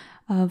of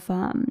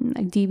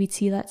like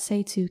DBT, let's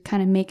say, to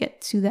kind of make it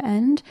to the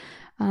end.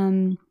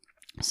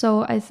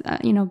 So I,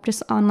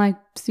 just on like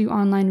through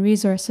online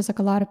resources, like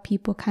a lot of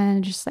people kind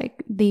of just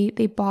like they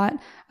bought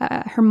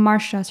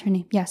Marsha's her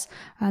name. Yes.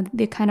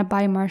 They kind of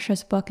buy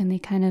Marsha's book and they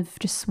kind of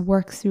just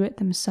work through it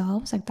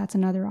themselves. Like that's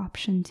another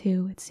option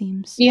too, it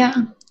seems. Yeah,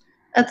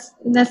 that's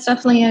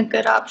definitely a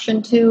good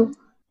option too.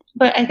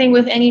 But I think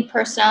with any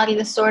personality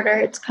disorder,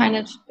 it's kind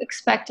of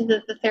expected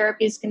that the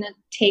therapy is going to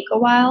take a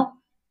while.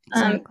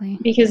 Exactly.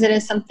 Because it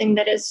is something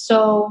that is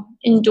so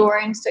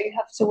enduring. So you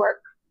have to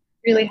work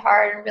really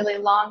hard and really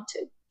long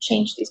to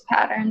change these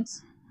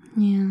patterns.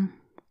 Yeah.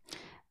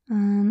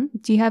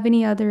 Do you have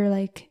any other,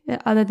 like,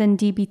 other than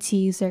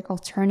DBTs, like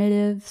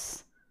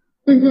alternatives?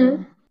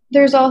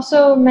 There's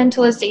also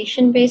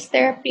mentalization-based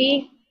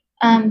therapy.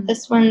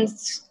 This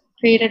one's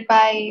created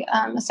by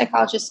a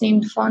psychologist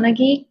named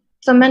Fonagy.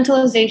 So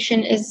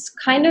mentalization is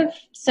kind of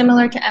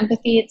similar to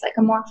empathy. It's like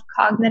a more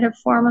cognitive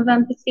form of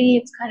empathy.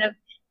 It's kind of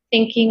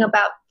thinking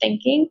about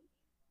thinking.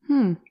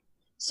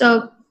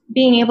 So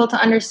being able to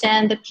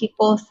understand that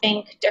people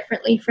think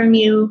differently from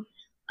you.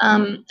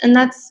 And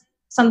that's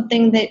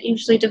something that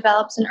usually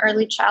develops in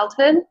early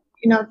childhood.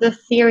 The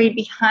theory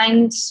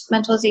behind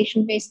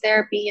mentalization-based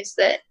therapy is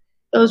that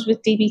those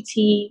with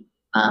DBT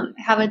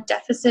have a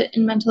deficit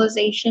in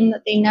mentalization,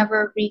 that they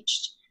never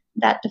reached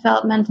that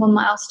developmental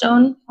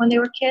milestone when they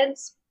were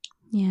kids.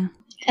 Yeah.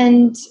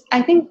 And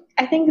I think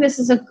this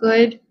is a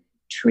good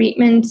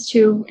treatment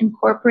to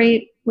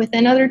incorporate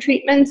within other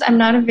treatments. I'm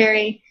not a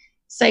very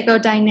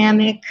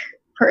psychodynamic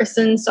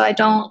person, so I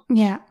don't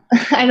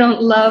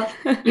love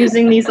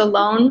using these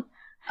alone.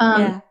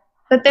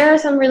 But there are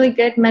some really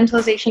good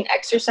mentalization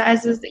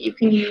exercises that you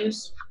can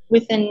use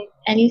within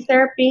any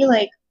therapy,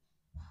 like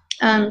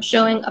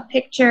showing a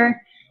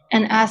picture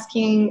and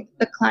asking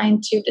the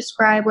client to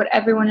describe what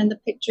everyone in the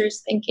picture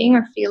is thinking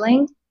or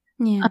feeling.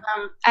 Yeah.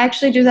 I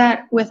actually do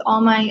that with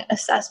all my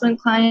assessment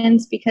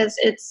clients because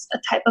it's a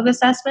type of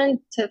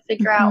assessment to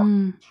figure out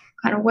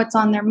kind of what's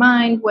on their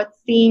mind, what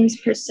themes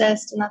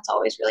persist, and that's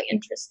always really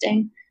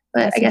interesting.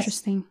 But that's I guess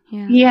interesting.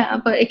 Yeah,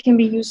 but it can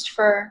be used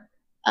for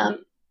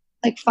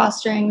like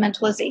fostering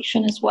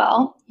mentalization as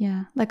well.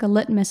 Yeah, like a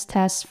litmus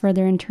test for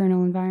their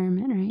internal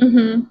environment,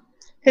 right?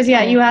 Because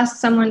you ask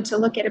someone to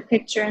look at a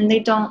picture and they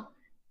don't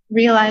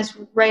realize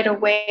right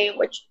away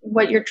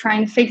what you're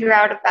trying to figure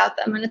out about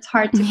them, and it's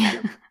hard to kind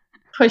of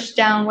push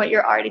down what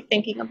you're already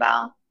thinking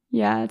about.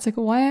 Yeah, it's like,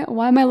 why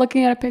am I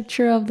looking at a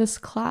picture of this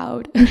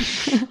cloud?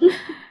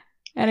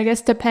 And I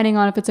guess depending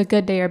on if it's a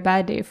good day or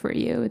bad day for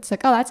you, it's like,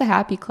 oh, that's a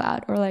happy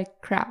cloud, or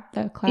like, crap,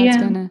 that cloud's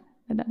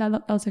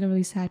that was like a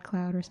really sad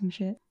cloud or some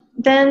shit.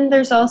 Then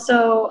there's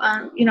also,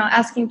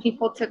 asking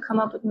people to come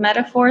up with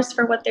metaphors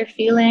for what they're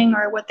feeling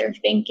or what they're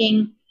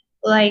thinking,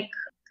 like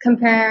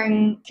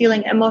comparing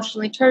feeling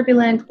emotionally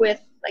turbulent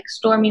with like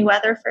stormy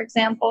weather, for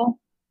example.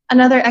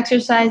 Another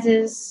exercise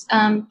is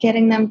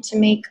getting them to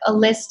make a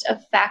list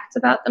of facts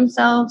about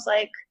themselves,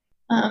 like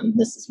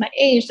this is my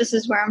age, this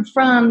is where I'm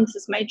from, this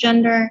is my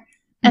gender,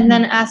 and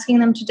then asking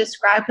them to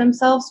describe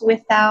themselves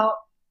without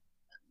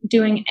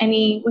including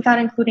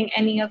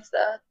any of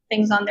the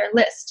things on their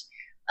list.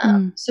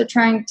 So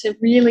trying to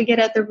really get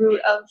at the root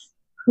of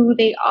who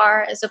they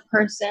are as a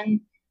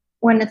person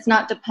when it's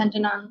not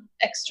dependent on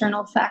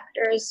external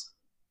factors.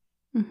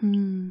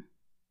 And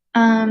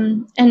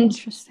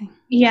interesting.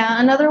 Yeah,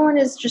 another one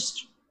is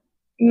just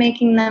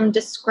making them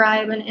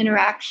describe an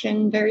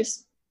interaction very,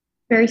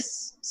 very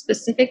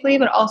specifically,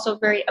 but also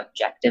very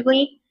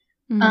objectively,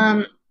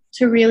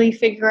 to really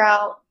figure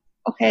out,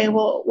 okay,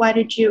 well, why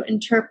did you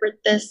interpret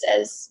this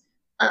as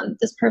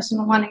this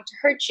person wanting to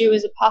hurt you?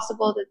 Is it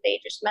possible that they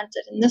just meant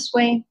it in this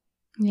way?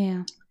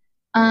 Yeah.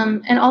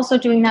 And also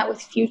doing that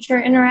with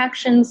future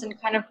interactions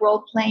and kind of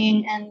role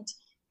playing and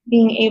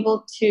being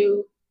able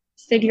to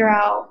figure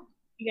out,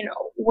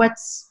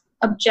 what's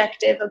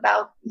objective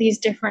about these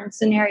different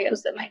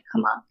scenarios that might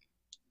come up.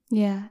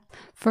 Yeah.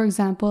 For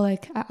example,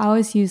 like I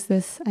always use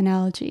this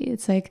analogy.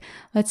 It's like,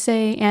 let's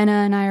say Anna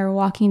and I are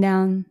walking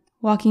down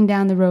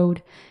the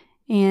road,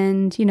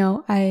 and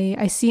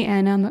I see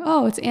Anna. I'm like,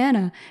 oh, it's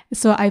Anna.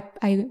 So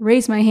I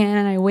raise my hand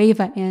and I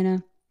wave at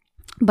Anna.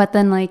 But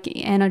then like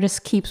Anna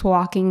just keeps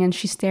walking and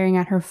she's staring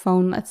at her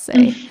phone, let's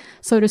say.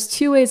 So there's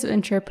two ways of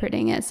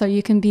interpreting it. So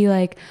you can be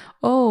like,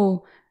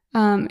 oh,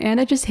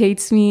 Anna just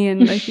hates me,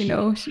 and like,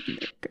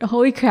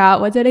 holy crap,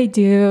 what did I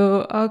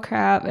do? Oh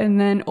crap.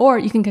 And then, or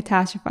you can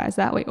catastrophize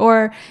that way,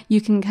 or you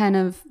can kind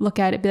of look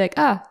at it, be like,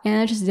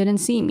 Anna just didn't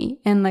see me.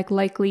 And like,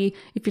 likely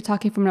if you're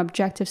talking from an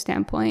objective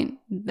standpoint,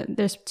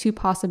 there's two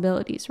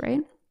possibilities, right?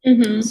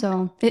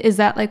 So is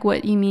that like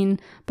what you mean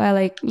by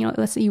like,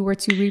 let's say you were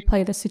to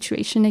replay the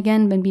situation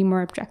again, but be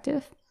more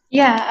objective?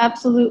 Yeah,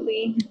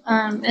 absolutely.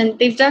 And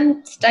they've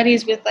done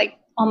studies with like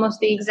almost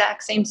the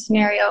exact same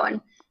scenario,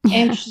 and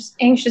Yeah.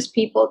 anxious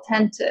people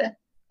tend to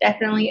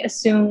definitely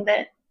assume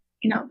that,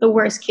 the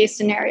worst case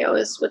scenario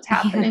is what's Yeah.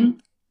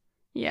 happening.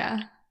 Yeah.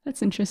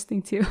 That's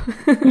interesting too.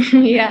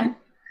 Yeah.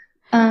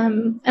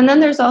 And then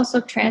there's also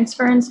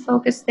transference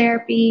focused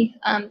therapy.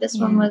 This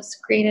one Yeah. was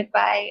created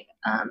by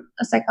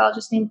a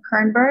psychologist named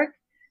Kernberg.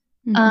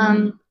 Mm-hmm.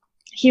 Um,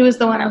 he was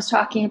the one I was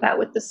talking about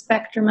with the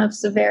spectrum of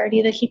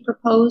severity that he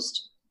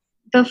proposed.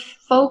 The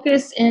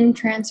focus in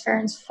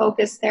transference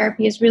focused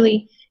therapy is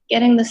really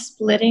getting the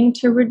splitting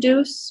to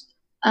reduce.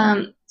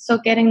 So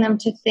getting them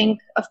to think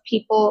of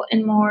people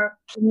in more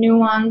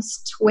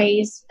nuanced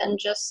ways than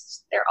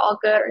just they're all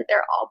good or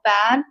they're all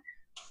bad.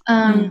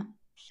 Yeah.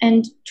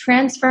 And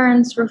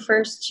transference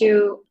refers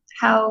to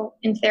how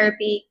in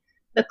therapy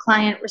the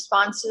client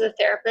responds to the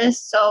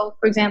therapist. So,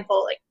 for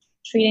example, like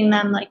treating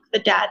them like the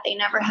dad they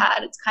never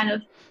had. It's kind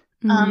of,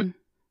 um, Mm.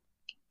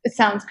 it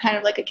sounds kind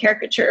of like a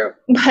caricature,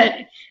 but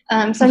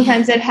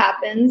sometimes Yeah. it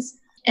happens.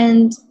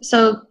 And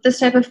so this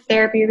type of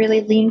therapy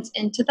really leans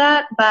into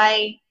that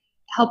by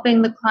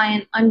helping the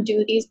client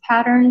undo these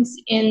patterns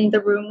in the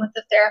room with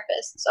the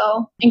therapist.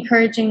 So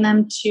encouraging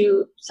them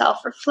to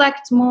self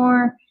reflect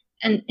more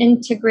and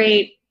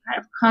integrate kind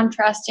of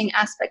contrasting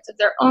aspects of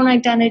their own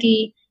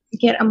identity,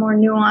 get a more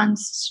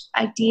nuanced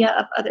idea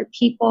of other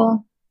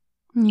people.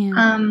 Yeah.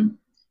 Um,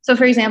 so,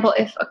 for example,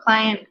 if a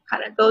client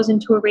kind of goes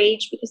into a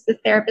rage because the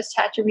therapist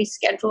had to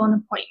reschedule an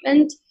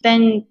appointment,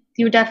 then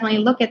you would definitely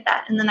look at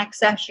that in the next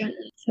session.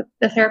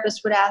 The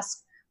therapist would ask,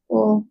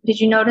 well, did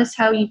you notice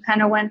how you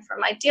kind of went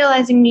from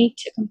idealizing me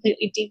to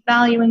completely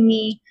devaluing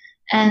me?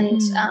 And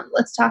Mm.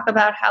 let's talk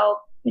about how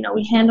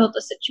we handled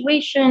the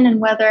situation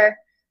and whether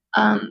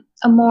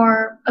a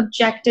more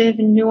objective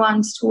and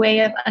nuanced way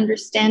of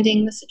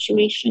understanding the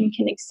situation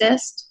can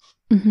exist.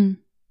 Mm-hmm.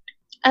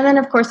 And then,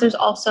 of course, there's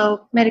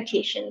also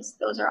medications.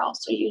 Those are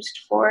also used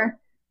for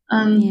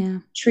Yeah.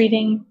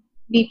 treating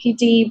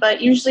BPD,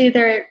 but usually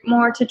they're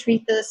more to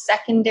treat the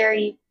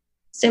secondary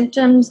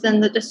symptoms than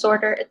the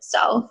disorder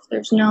itself.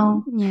 There's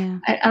no, Yeah.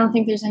 I don't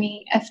think there's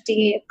any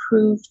FDA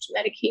approved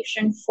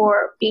medication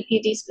for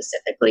BPD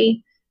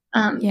specifically.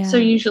 So Yeah.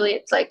 usually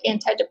it's like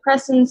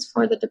antidepressants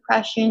for the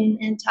depression,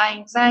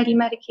 anti-anxiety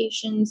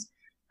medications,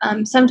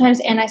 sometimes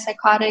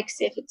antipsychotics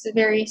if it's a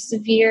very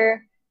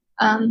severe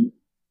um,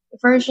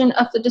 version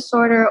of the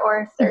disorder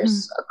or if Mm-hmm.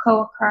 there's a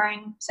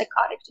co-occurring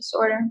psychotic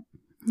disorder.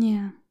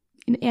 Yeah.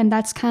 And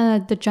that's kind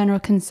of the general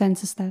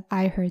consensus that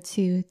I heard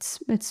too.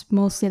 It's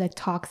mostly like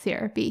talk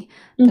therapy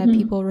that Mm-hmm.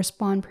 people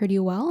respond pretty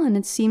well, and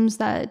it seems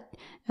that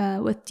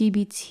with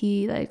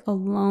DBT like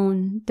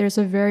alone, there's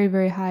a very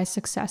very high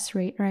success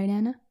rate, right,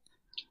 Anna?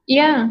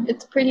 Yeah,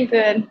 it's pretty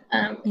good.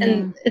 Yeah.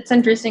 And it's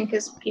interesting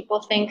because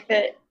people think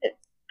that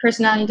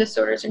personality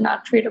disorders are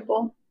not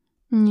treatable.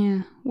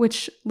 Yeah,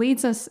 which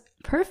leads us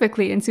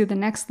perfectly into the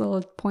next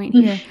little point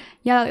here.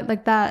 Yeah,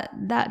 like that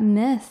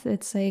myth,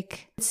 it's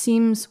like it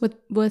seems with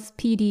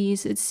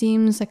PDs, it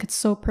seems like it's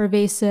so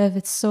pervasive,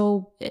 it's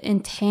so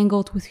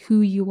entangled with who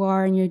you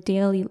are in your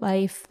daily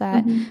life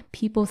that Mm-hmm.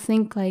 people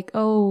think like,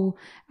 "Oh,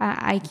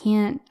 I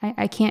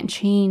can't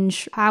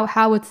change.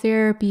 How would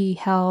therapy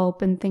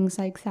help?" and things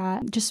like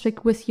that. Just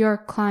like with your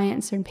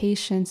clients and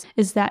patients,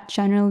 is that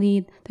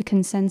generally the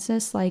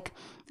consensus like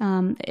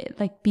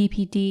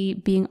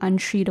BPD being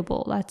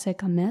untreatable? That's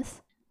like a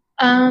myth.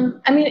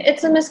 I mean,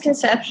 it's a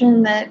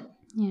misconception that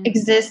Yeah.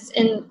 exists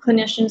in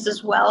clinicians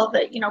as well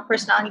that,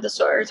 personality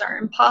disorders are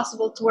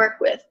impossible to work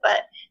with.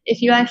 But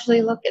if you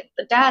actually look at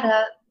the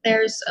data,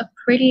 there's a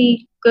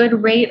pretty good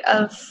rate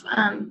of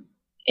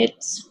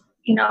it's,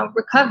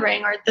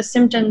 recovering or the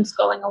symptoms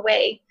going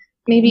away.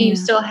 Maybe you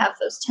Yeah. still have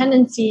those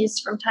tendencies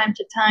from time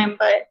to time,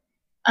 but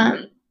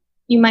um,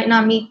 you might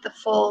not meet the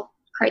full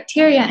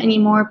criteria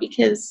anymore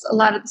because a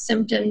lot of the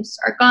symptoms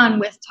are gone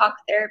with talk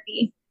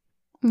therapy.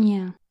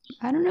 Yeah.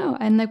 I don't know.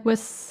 And like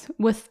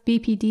with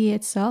BPD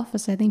itself,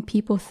 is I think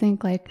people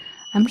think like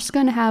I'm just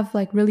gonna have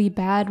like really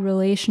bad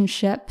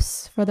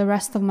relationships for the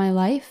rest of my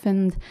life,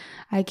 and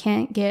I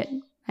can't get.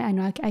 I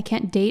know I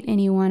can't date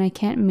anyone. I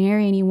can't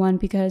marry anyone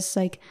because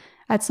like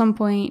at some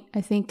point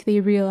I think they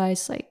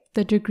realize like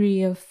the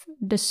degree of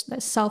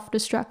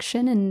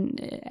self-destruction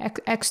and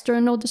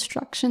external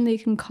destruction they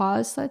can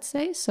cause. Let's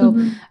say so.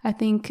 Mm-hmm. I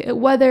think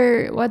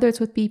whether it's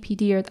with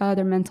BPD or the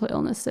other mental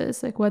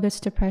illnesses, like whether it's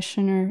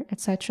depression or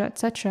etc.,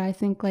 I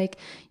think like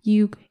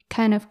you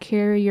kind of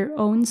carry your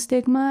own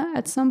stigma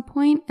at some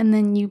point, and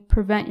then you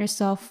prevent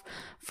yourself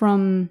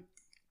from,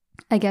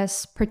 I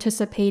guess,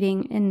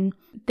 participating in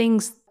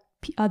things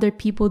other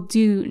people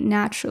do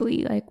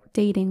naturally, like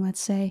dating, let's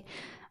say.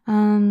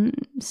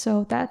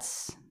 So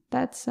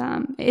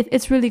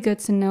it's really good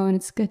to know, and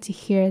it's good to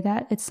hear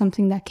that it's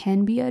something that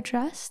can be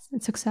addressed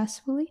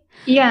successfully.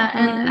 Yeah,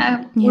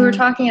 and we were Yeah.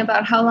 talking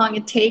about how long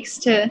it takes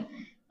to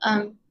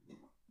um,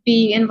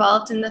 be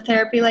involved in the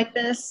therapy like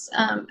this.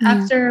 Yeah.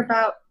 After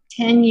about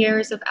 10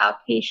 years of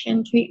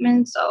outpatient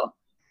treatment, so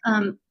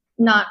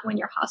not when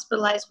you're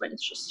hospitalized, when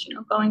it's just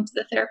going to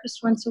the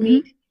therapist once a Hmm.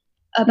 week.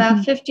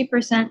 about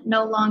 50%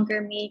 no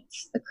longer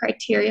meets the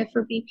criteria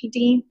for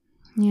BPD.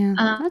 Yeah,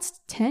 that's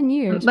 10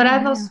 years. But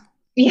I've also,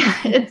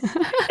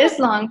 it's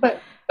long,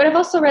 but I've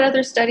also read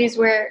other studies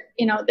where,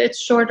 it's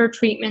shorter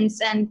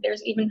treatments and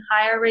there's even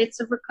higher rates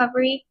of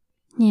recovery.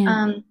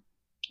 Yeah.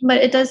 But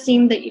it does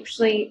seem that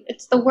usually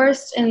it's the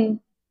worst in,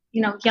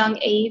 young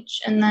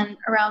age, and then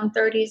around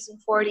 30s and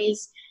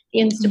 40s, the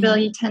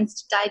instability tends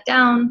to die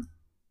down.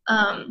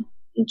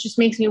 It just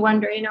makes me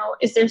wonder,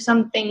 is there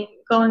something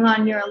going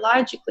on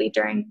neurologically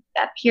during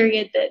that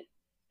period that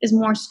is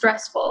more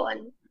stressful?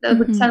 And that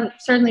would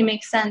certainly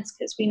make sense,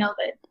 because we know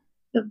that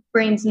the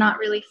brain's not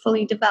really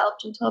fully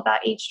developed until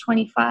about age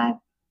 25.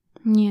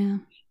 Yeah.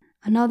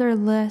 Another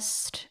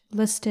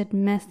listed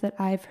myth that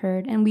I've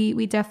heard, and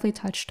we definitely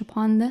touched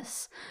upon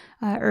this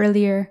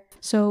earlier.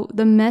 So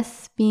the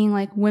myth being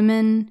like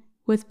women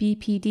with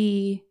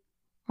BPD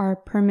are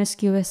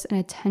promiscuous and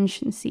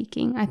attention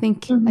seeking. I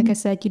think, like I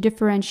said, you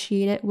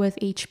differentiate it with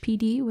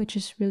HPD, which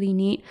is really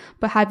neat.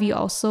 But have you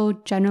also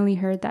generally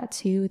heard that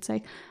too? It's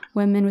like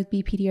women with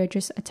BPD are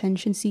just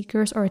attention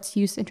seekers, or it's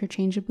used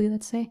interchangeably,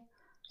 let's say?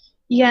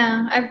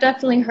 Yeah, I've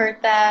definitely heard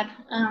that.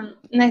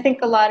 And I think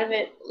a lot of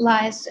it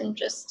lies in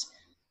just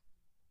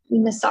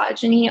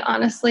misogyny,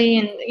 honestly.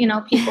 And,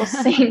 people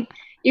saying,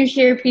 you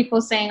hear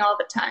people saying all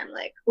the time,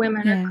 like,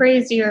 women are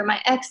crazy, or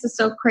my ex is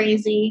so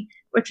crazy,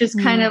 which is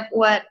kind of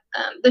what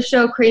the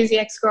show Crazy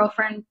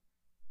Ex-Girlfriend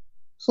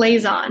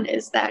plays on,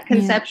 is that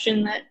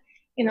conception that,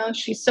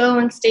 she's so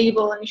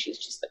unstable and she's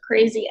just a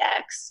crazy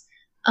ex.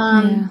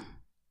 And,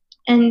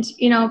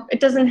 it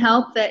doesn't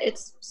help that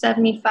it's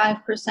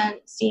 75%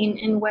 seen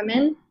in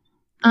women.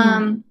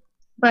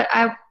 But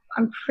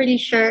I'm pretty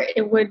sure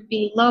it would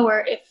be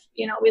lower if,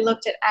 we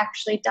looked at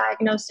actually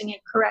diagnosing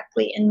it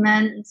correctly in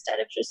men, instead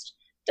of just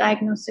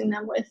diagnosing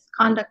them with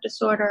conduct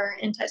disorder,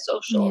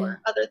 antisocial,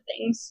 or other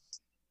things.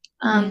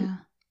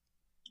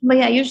 But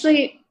yeah,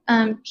 usually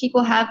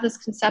people have this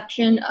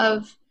conception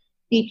of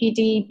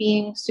BPD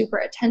being super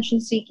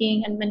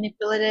attention-seeking and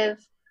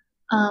manipulative,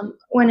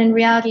 when in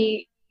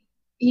reality,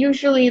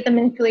 usually the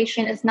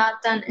manipulation is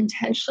not done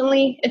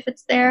intentionally if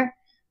it's there.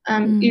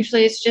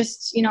 Usually it's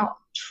just,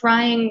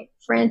 trying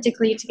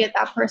frantically to get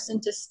that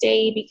person to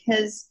stay,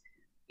 because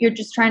you're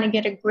just trying to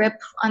get a grip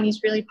on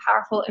these really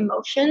powerful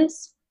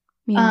emotions.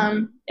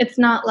 It's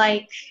not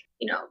like,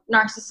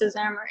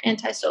 narcissism or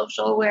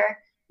antisocial, where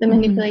the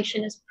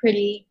manipulation is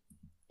pretty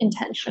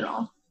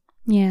intentional.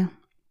 Yeah.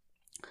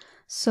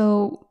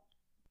 So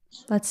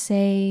let's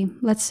say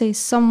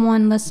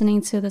someone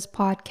listening to this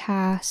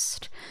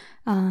podcast,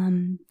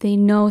 they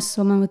know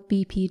someone with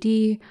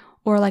BPD,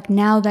 or like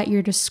now that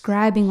you're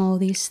describing all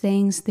these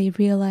things, they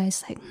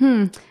realize like,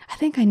 I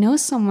think I know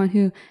someone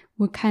who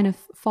would kind of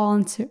fall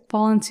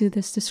into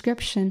this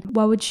description.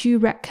 What would you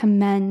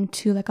recommend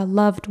to like a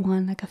loved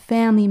one, like a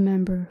family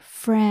member,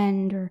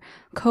 friend, or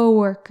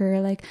coworker?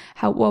 Like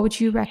what would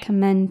you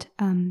recommend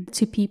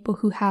to people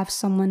who have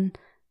someone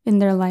in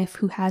their life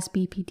who has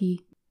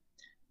BPD?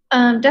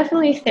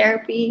 Definitely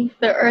therapy.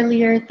 The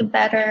earlier, the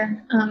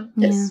better.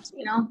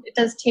 It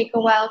does take a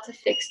while to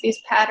fix these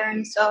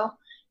patterns, so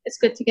it's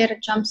good to get a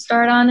jump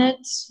start on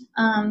it.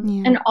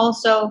 And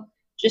also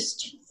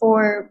just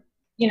for,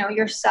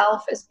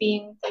 yourself as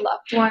being the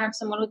loved one of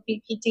someone with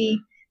BPD,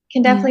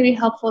 can definitely be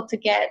helpful to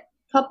get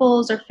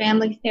couples or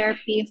family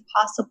therapy if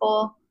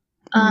possible.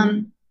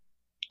 And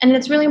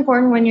it's really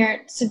important when you're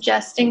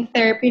suggesting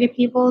therapy to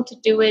people to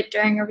do it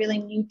during a really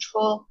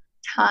neutral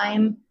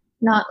time,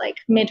 not like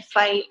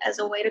mid-fight as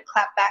a way to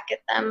clap back at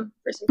them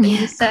for something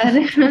you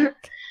said.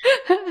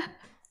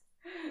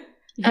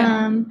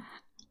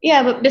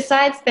 But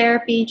besides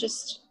therapy,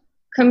 just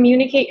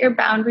communicate your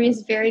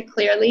boundaries very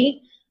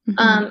clearly,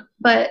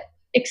 but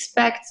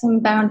expect some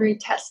boundary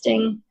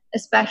testing,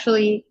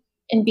 especially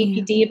in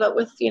BPD, but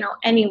with,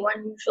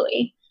 anyone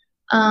usually.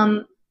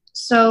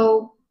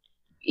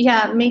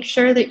 Make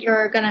sure that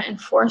you're going to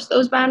enforce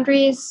those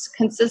boundaries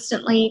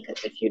consistently,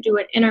 because if you do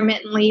it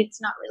intermittently,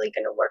 it's not really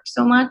going to work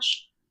so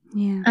much.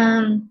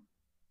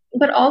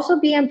 But also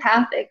be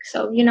empathic.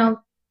 So,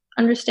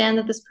 understand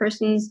that this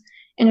person's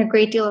in a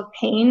great deal of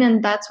pain,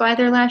 and that's why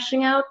they're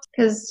lashing out.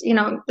 Because,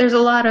 there's a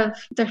lot of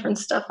different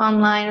stuff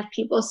online of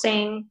people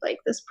saying like,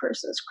 this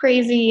person's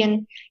crazy.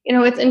 And,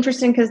 it's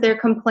interesting because they're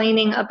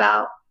complaining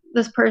about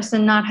this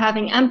person not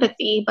having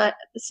empathy, but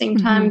at the same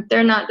time,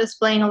 they're not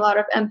displaying a lot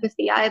of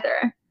empathy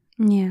either.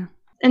 Yeah.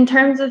 In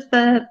terms of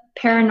the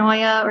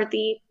paranoia or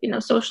the,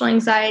 social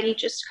anxiety,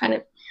 just kind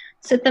of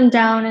sit them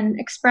down and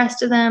express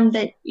to them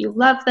that you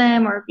love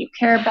them, or you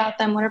care about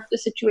them, whatever the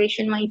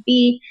situation might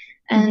be,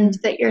 and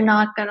that you're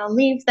not going to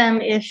leave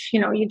them if,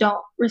 you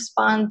don't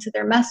respond to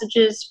their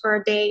messages for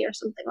a day or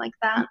something like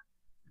that.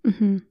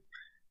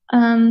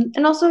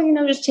 And also,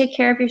 just take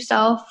care of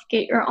yourself,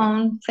 get your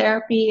own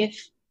therapy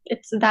if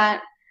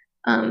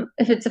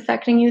it's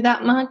affecting you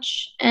that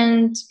much.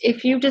 And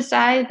if you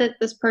decide that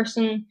this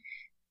person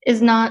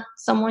is not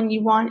someone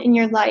you want in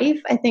your life,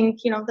 I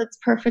think, that's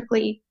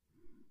perfectly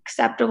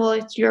acceptable.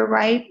 It's your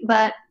right.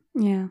 But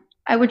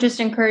I would just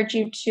encourage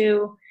you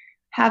to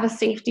have a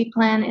safety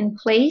plan in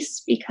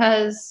place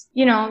because,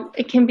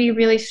 it can be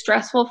really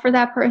stressful for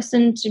that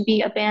person to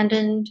be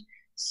abandoned.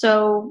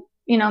 So,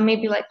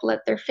 maybe like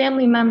let their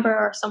family member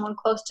or someone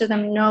close to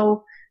them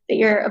know that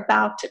you're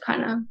about to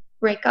kind of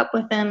break up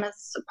with them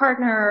as a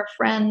partner or a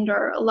friend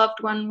or a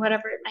loved one,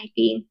 whatever it might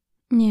be.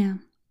 Yeah.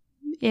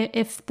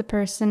 If the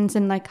person's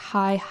in like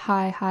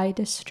high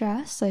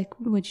distress, like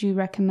would you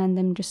recommend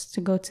them just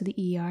to go to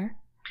the ER?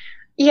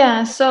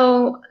 Yeah,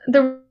 so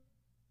the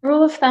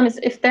rule of thumb is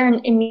if they're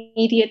in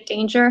immediate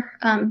danger,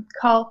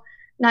 call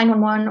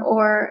 911,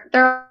 or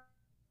there are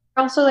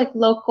also like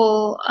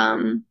local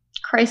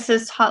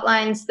crisis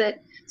hotlines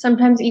that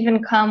sometimes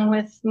even come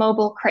with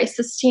mobile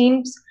crisis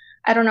teams.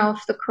 I don't know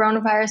if the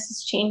coronavirus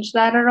has changed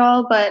that at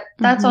all, but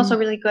that's also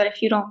really good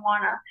if you don't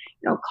want to,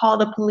 call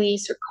the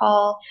police or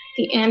call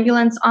the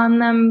ambulance on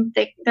them.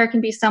 There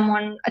can be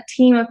a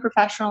team of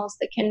professionals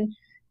that can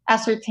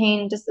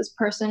ascertain, does this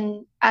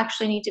person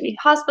actually need to be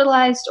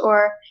hospitalized,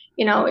 or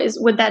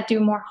would that do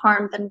more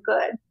harm than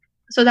good?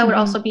 So that would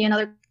also be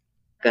another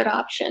good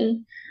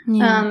option.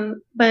 Yeah.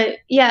 But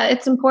yeah,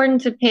 it's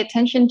important to pay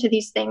attention to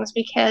these things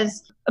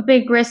because a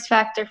big risk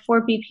factor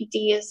for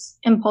BPD is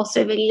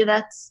impulsivity.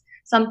 That's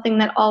something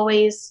that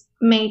always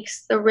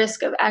makes the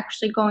risk of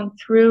actually going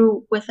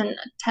through with an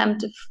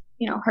attempt of,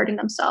 hurting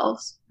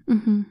themselves.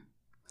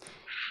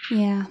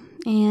 Yeah.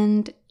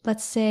 And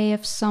let's say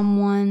if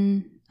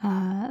someone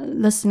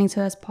listening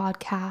to this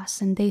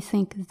podcast and they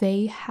think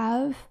they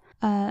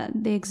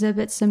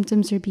exhibit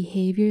symptoms or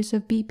behaviors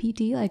of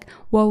BPD, like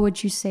what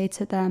would you say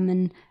to them?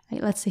 And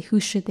like, let's say, who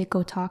should they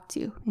go talk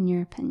to, in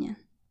your opinion?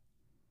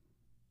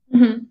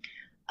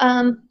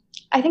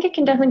 I think it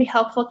can definitely be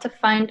helpful to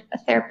find a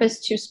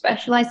therapist who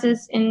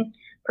specializes in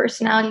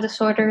personality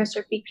disorders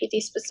or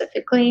BPD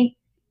specifically,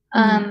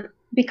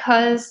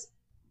 because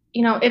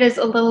it is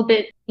a little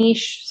bit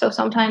niche. So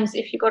sometimes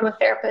if you go to a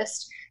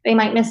therapist, they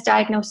might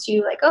misdiagnose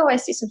you like, oh, I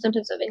see some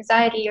symptoms of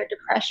anxiety or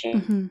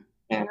depression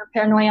or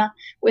paranoia,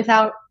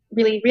 without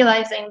really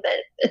realizing that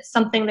it's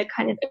something that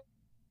kind of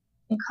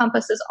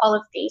encompasses all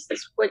of these.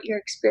 Is what you're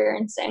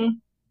experiencing.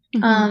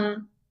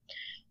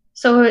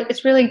 So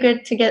it's really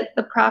good to get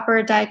the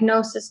proper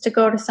diagnosis, to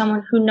go to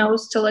someone who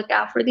knows to look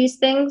out for these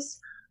things.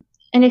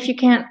 And if you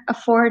can't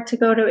afford to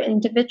go to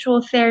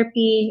individual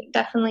therapy,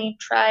 definitely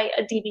try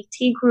a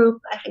DBT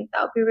group. I think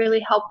that would be really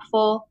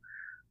helpful.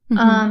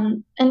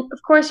 And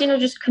of course,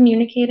 just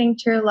communicating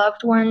to your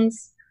loved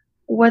ones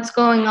what's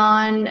going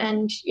on.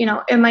 And,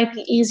 it might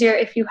be easier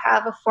if you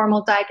have a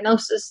formal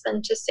diagnosis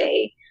than to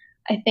say,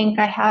 I think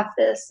I have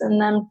this,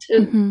 and them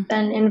to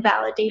then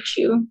invalidate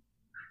you.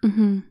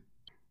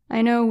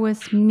 I know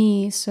with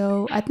me,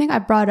 so I think I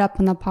brought it up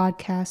on the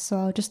podcast, so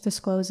I'll just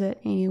disclose it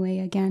anyway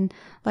again.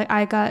 Like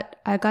I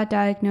got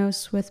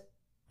diagnosed with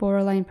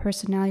borderline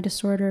personality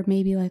disorder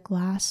maybe like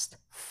last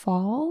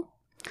fall.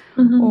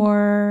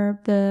 Or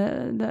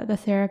the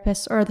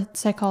therapist or the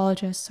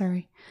psychologist,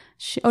 sorry.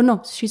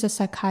 She's a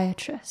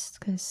psychiatrist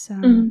because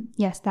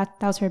yes, that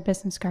was her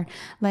business card.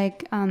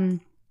 Like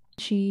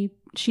she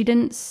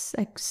didn't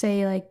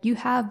say like you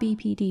have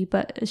BPD,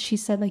 but she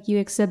said like you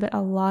exhibit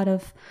a lot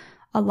of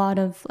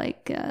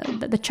like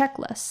the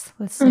checklist,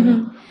 let's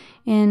say,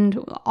 and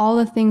all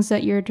the things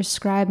that you're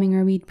describing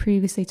or we'd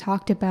previously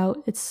talked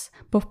about.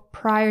 But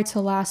prior to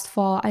last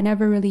fall, I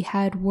never really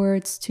had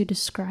words to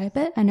describe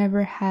it. I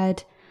never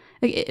had,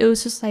 like, it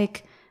was just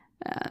like,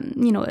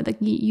 like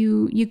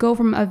you go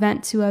from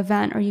event to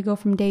event, or you go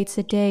from day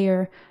to day,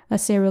 or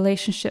let's say a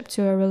relationship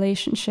to a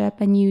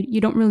relationship, and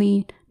you don't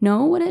really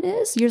know what it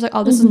is. You're just like,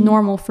 oh, this is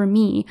normal for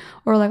me.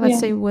 Or like, let's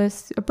say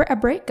with a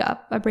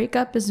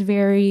breakup is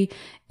very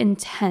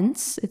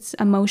intense. It's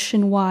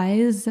emotion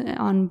wise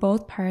on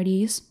both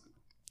parties.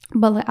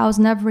 But like, I was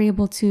never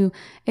able to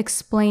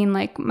explain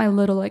like my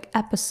little like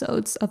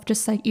episodes of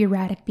just like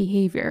erratic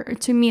behavior.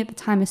 To me at the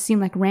time, it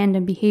seemed like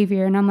random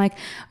behavior, and I'm like,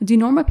 do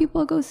normal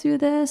people go through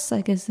this?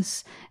 Like,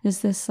 is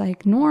this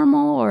like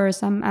normal, or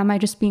am I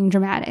just being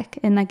dramatic?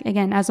 And like,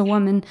 again, as a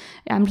woman,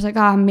 I'm just like,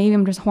 maybe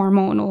I'm just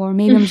hormonal, or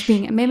maybe I'm just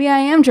maybe I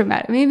am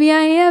dramatic, maybe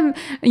I am,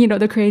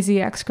 the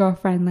crazy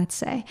ex-girlfriend, let's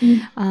say.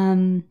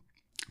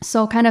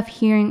 So kind of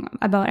hearing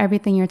about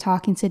everything you're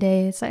talking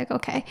today, it's like,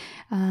 okay,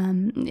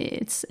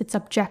 it's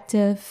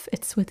objective,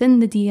 it's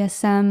within the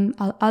DSM,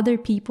 other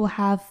people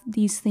have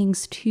these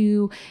things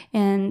too,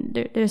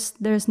 and there's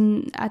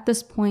at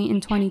this point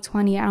in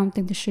 2020, I don't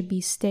think there should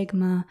be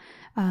stigma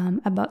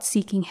about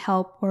seeking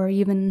help, or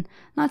even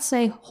not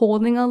say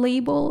holding a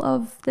label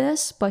of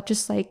this, but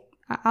just like,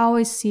 I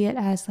always see it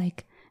as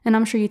like, and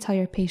I'm sure you tell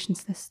your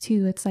patients this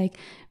too, it's like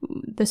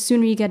the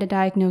sooner you get a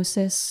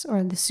diagnosis,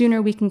 or the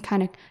sooner we can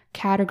kind of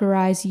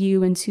categorize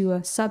you into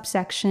a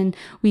subsection,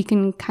 we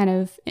can kind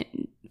of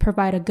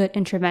provide a good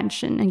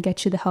intervention and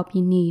get you the help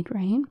you need,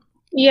 right?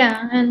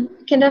 Yeah, and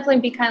it can definitely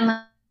be kind of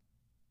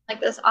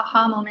like this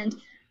aha moment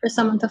for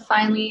someone to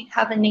finally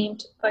have a name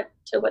to put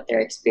to what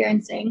they're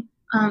experiencing.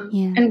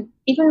 And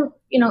even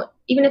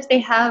if they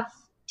have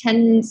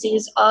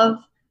tendencies of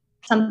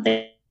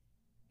something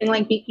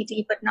like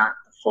BPD, but not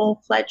the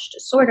full-fledged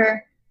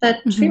disorder, the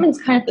Mm-hmm.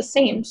 treatment's kind of the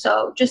same.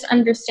 So just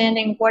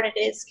understanding what it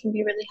is can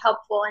be really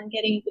helpful in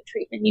getting you the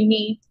treatment you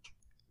need.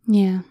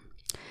 Yeah.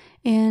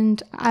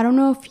 And I don't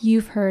know if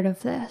you've heard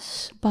of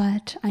this,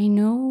 but I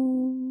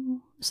know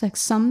it's like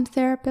some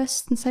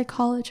therapists and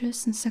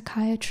psychologists and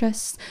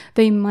psychiatrists,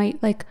 they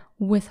might like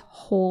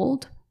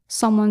withhold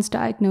someone's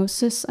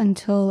diagnosis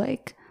until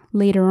like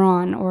later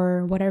on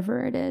or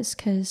whatever it is.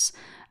 Because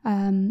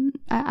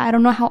I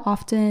don't know how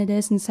often it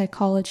is in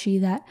psychology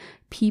that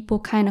people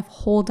kind of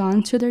hold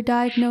on to their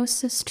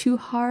diagnosis too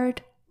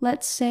hard,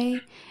 let's say,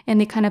 and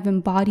they kind of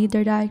embody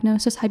their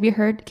diagnosis. Have you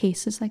heard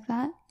cases like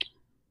that?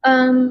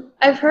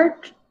 I've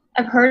heard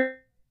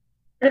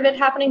of it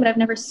happening, but I've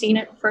never seen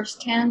it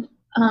firsthand.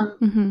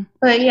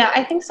 But yeah,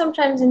 I think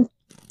sometimes in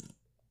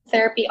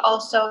therapy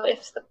also,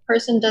 if the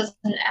person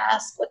doesn't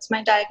ask what's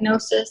my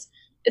diagnosis,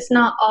 it's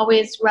not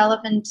always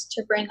relevant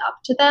to bring up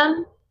to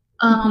them,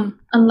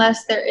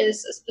 unless there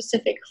is a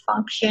specific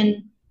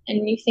function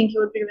and you think it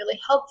would be really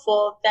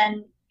helpful,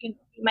 then you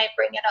might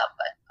bring it up.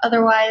 But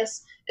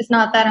otherwise, it's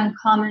not that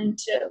uncommon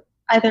to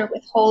either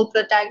withhold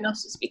the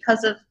diagnosis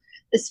because of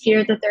this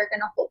fear that they're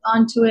going to hold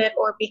on to it,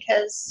 or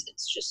because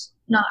it's just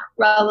not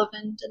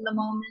relevant in the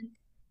moment.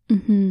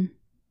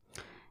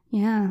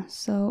 Yeah,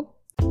 so...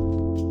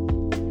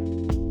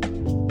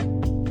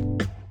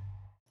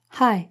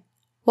 Hi,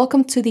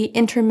 welcome to the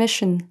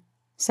intermission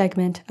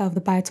segment of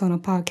the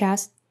Biotonal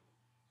podcast.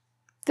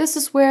 This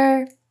is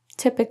where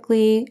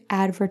typically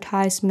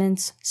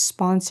advertisements,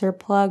 sponsor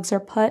plugs are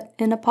put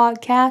in a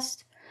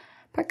podcast,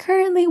 but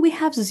currently we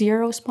have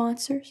 0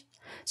 sponsors.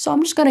 So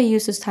I'm just going to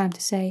use this time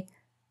to say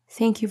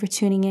thank you for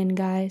tuning in,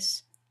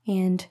 guys,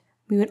 and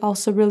we would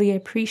also really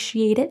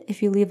appreciate it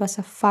if you leave us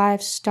a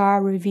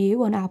 5-star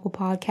review on Apple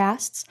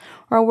Podcasts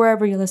or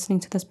wherever you're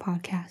listening to this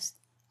podcast.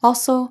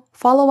 Also,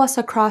 follow us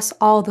across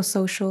all the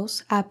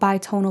socials at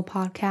Bitonal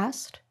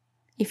Podcast.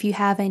 If you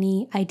have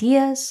any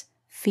ideas,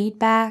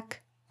 feedback,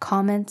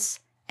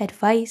 comments,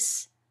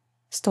 advice,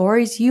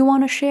 stories you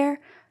want to share,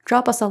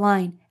 drop us a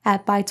line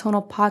at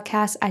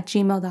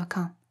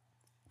bitonalpodcast@gmail.com.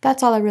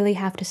 That's all I really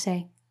have to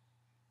say.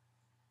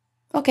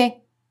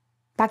 Okay,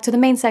 back to the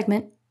main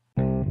segment.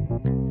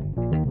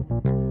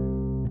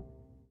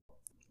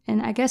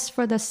 And I guess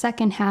for the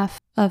second half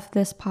of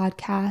this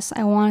podcast,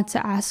 I wanted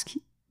to ask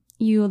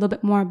you a little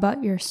bit more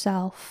about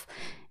yourself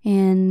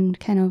and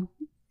kind of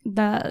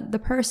the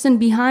person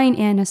behind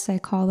Anna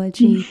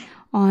Psychology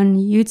on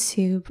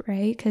YouTube,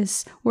 right?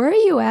 Because where are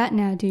you at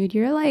now, dude?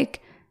 You're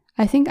like,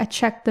 I think I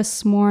checked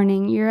this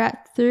morning, you're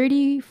at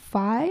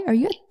 35? Are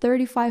you at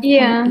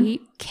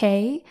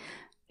 35.8K?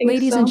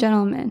 Ladies and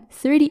gentlemen,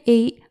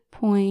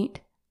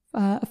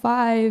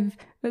 38.5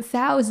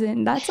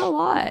 thousand. That's a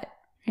lot,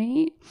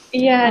 right?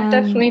 Yeah, it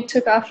definitely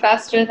took off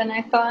faster than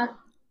I thought.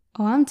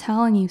 Oh, I'm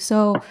telling you.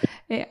 So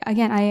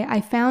again,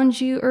 I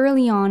found you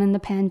early on in the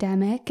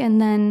pandemic,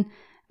 and then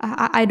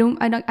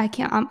I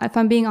can't, if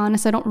I'm being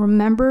honest, I don't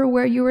remember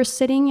where you were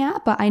sitting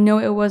at, but I know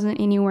it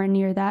wasn't anywhere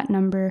near that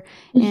number.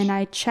 And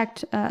I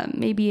checked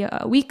maybe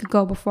a week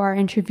ago before our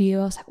interview.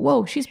 I was like,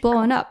 whoa, she's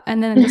blowing up.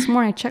 And then this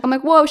morning I checked, I'm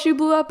like, whoa, she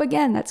blew up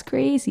again. That's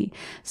crazy.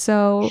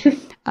 So,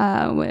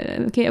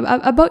 okay,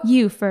 about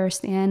you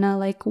first, Anna,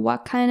 like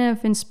what kind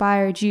of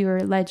inspired you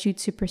or led you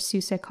to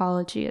pursue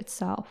psychology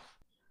itself?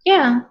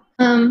 Yeah.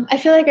 I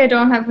feel like I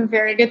don't have a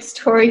very good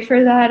story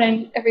for that,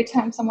 and every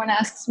time someone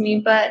asks me,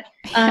 but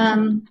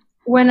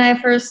when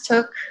I first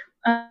took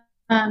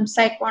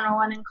Psych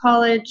 101 in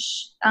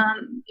college,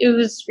 it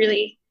was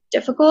really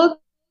difficult,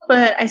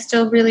 but I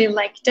still really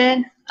liked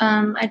it.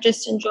 I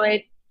just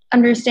enjoyed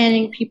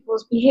understanding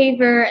people's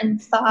behavior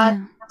and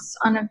thoughts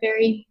on a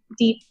very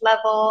deep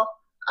level,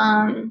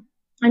 and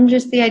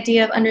just the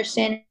idea of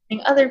understanding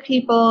other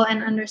people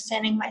and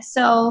understanding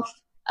myself.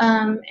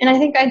 And I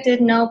think I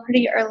did know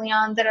pretty early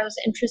on that I was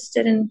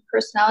interested in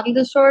personality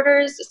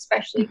disorders,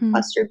 especially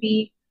cluster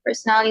B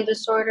personality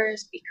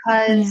disorders,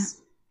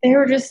 because they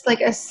were just like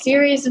a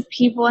series of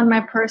people in my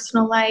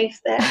personal life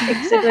that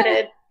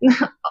exhibited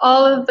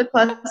all of the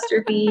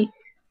cluster B.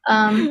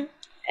 And,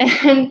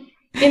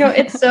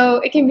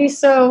 it can be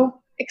so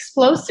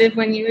explosive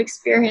when you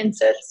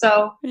experience it.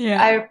 So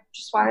I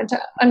just wanted to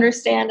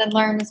understand and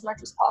learn as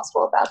much as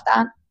possible about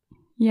that.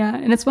 Yeah,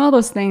 and it's one of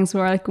those things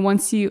where like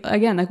once you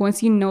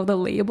know the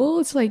label,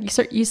 it's like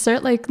you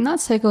start like not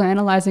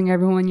psychoanalyzing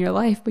everyone in your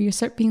life, but you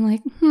start being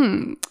like,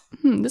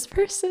 this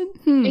person,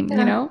 you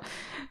know?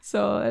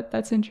 So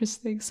that's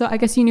interesting. So I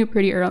guess you knew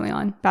pretty early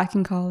on back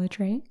in college,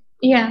 right?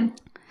 Yeah.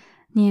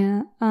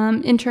 Yeah.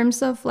 In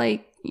terms of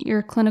like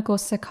your clinical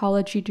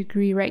psychology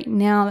degree right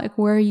now, like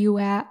where are you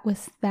at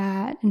with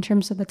that in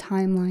terms of the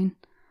timeline?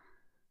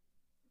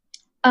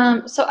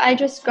 So I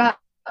just got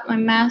my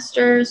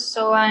master's,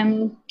 so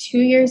I'm 2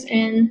 years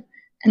in,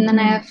 and then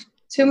I have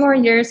 2 more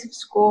years of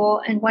school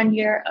and 1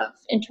 year of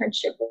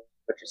internship,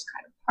 which is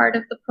kind of part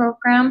of the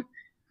program.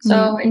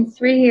 So in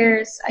 3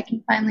 years, I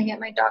can finally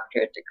get my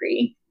doctorate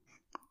degree.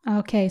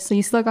 Okay, so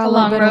you still got a a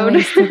little long bit of road.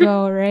 ways to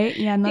go, right?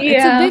 Yeah, no,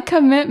 it's a Yeah. big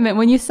commitment.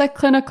 When you said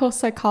clinical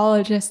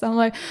psychologist, I'm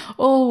like,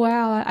 oh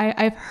wow,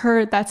 I've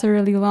heard that's a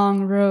really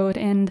long road,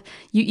 and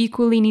you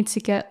equally need to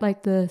get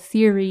like the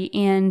theory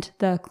and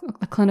the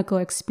clinical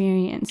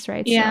experience,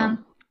 right? Yeah.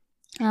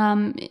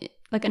 So,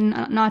 like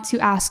not to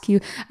ask you,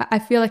 I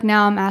feel like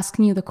now I'm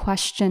asking you the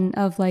question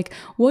of like,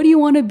 what do you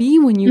want to be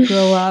when you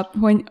grow up?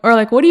 Or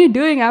like, what are you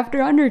doing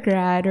after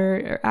undergrad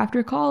or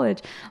after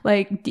college?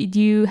 Like, do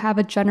you have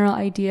a general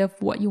idea of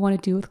what you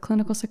want to do with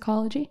clinical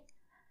psychology?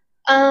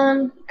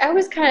 I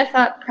always kind of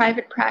thought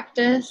private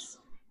practice.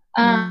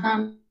 Yeah.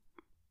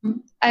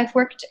 Um, I've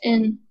worked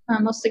in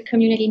mostly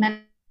community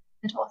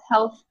mental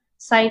health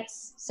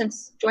sites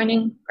since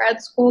joining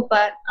grad school,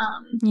 but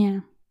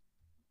Yeah.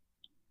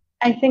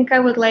 I think I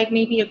would like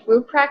maybe a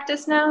group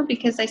practice now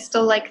because I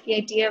still like the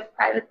idea of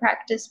private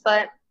practice,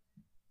 but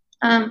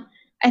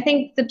I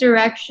think the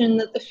direction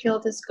that the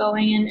field is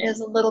going in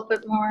is a little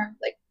bit more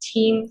like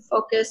team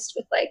focused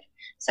with like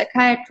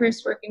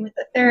psychiatrists working with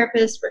the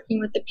therapist, working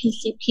with the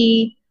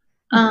PCP.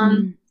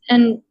 Mm-hmm.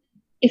 And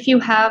if you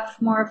have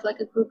more of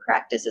like a group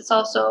practice, it's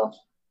also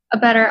a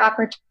better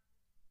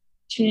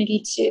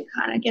opportunity to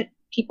kind of get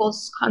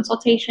people's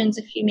consultations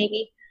if you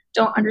maybe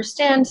don't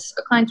understand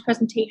a client's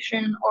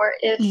presentation or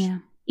if Yeah.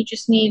 you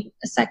just need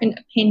a second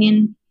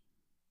opinion.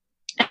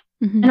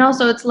 Mm-hmm. And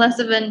also, it's less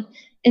of an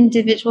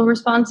individual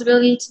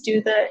responsibility to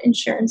do the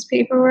insurance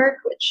paperwork,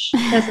 which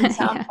doesn't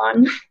sound Yeah.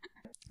 fun.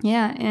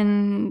 Yeah,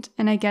 and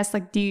I guess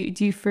like do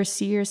you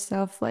foresee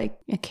yourself like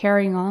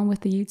carrying on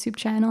with the YouTube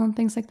channel and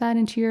things like that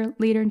into your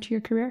later into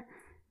your career?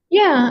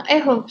 Yeah, I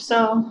hope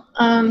so.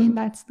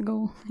 That's the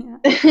goal. Yeah.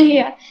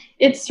 Yeah,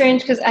 it's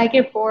strange because I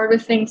get bored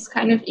with things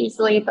kind of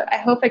easily, but I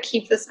hope I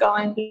keep this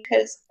going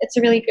because it's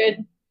a really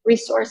good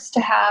resource to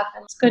have.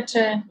 And it's good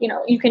to,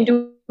 you can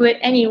do it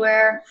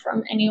anywhere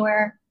from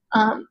anywhere.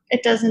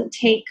 It doesn't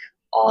take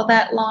all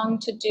that long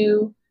to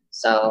do.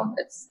 So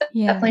it's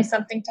Yeah. definitely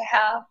something to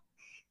have.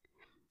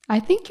 I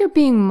think you're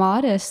being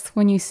modest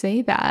when you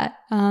say that.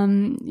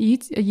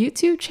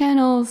 YouTube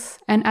channels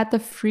and at the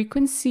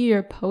frequency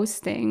you're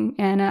posting,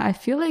 and I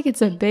feel like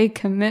it's a big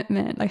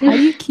commitment. Like, how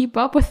do you keep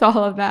up with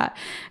all of that?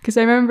 Because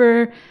I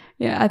remember,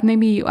 yeah,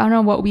 maybe I don't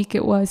know what week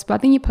it was, but I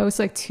think you post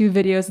like 2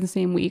 videos in the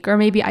same week, or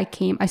maybe I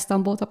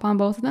stumbled upon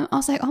both of them. I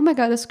was like, oh my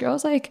god, this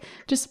girl's like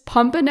just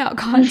pumping out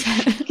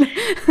content.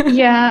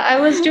 Yeah, I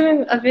was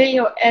doing a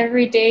video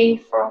every day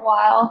for a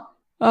while.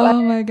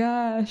 Oh my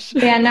gosh.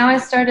 Yeah, now I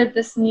started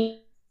this new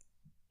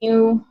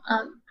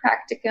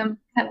practicum,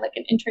 kind of like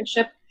an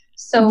internship.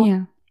 So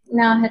Yeah.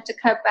 now I had to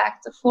cut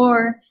back to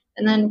 4.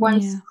 And then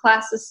once Yeah.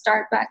 classes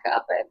start back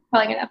up, I'm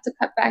probably going to have to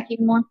cut back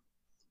even more.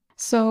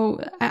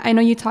 So I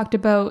know you talked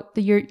about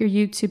your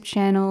YouTube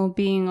channel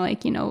being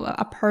like,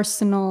 a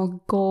personal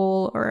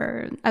goal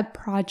or a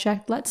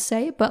project, let's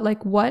say, but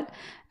like what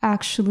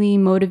actually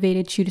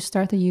motivated you to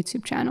start the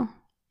YouTube channel?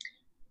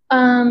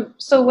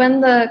 So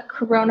when the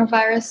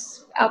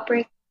coronavirus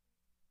outbreak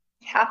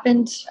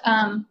happened,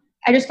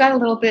 I just got a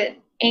little bit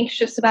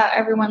anxious about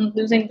everyone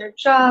losing their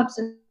jobs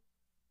and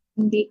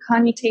the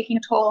economy taking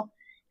a toll.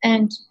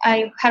 And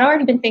I had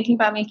already been thinking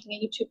about making a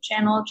YouTube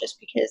channel just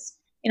because,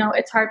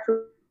 it's hard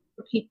for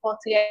people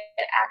to get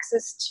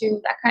access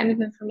to that kind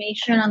of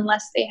information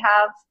unless they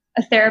have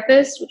a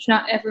therapist, which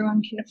not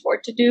everyone can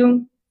afford to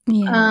do.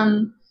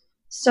 Yeah.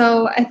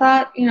 So I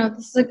thought,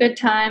 this is a good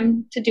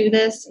time to do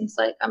this. And it's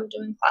like I'm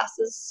doing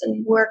classes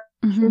and work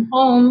from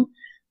home.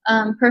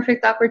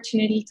 Perfect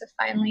opportunity to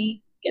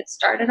finally get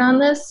started on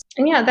this.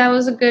 And yeah, that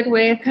was a good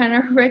way of kind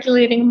of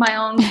regulating my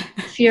own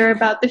fear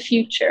about the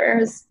future,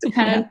 is to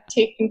kind of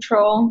take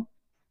control.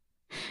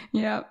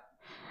 Yeah.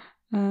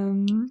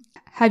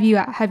 Have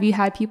you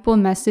had people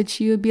message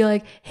you and be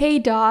like, "Hey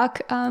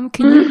doc, can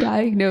you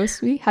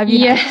diagnose me?" Have you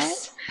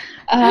Yes.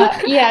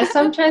 Yeah,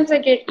 sometimes I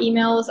get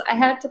emails. I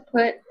had to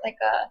put like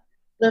a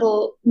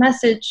little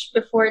message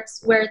before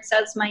it's where it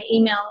says my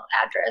email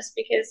address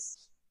because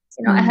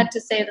I had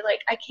to say that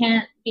like I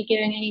can't be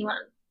giving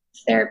anyone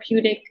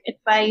therapeutic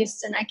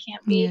advice and I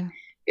can't be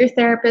your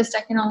therapist.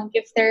 I can only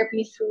give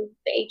therapy through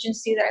the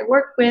agency that I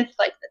work with,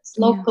 like that's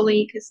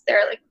locally, because there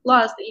are like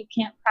laws that you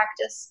can't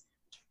practice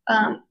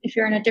if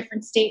you're in a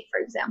different state, for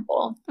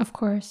example. Of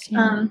course,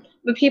 yeah.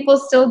 But people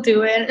still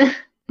do it.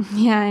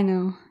 Yeah, I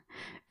know.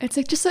 It's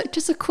like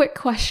just a quick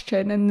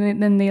question, and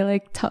then they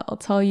like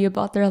tell you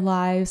about their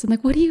lives and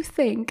like, what do you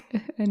think?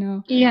 I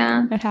know.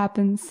 Yeah, it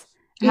happens.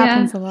 It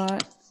happens a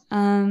lot.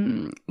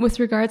 With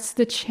regards to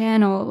the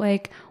channel,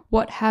 like,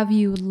 what have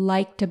you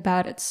liked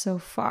about it so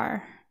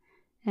far,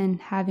 and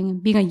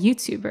being a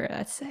YouTuber,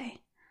 let's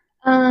say?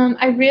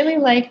 I really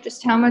like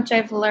just how much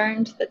I've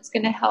learned that's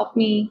going to help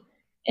me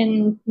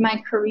in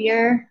my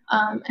career,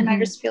 and I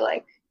just feel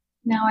like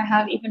now I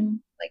have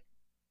even like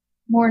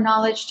more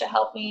knowledge to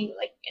help me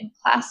like in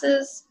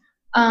classes,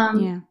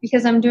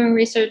 because I'm doing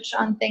research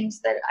on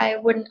things that I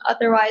wouldn't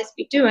otherwise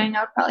be doing.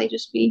 I would probably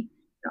just be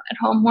at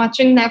home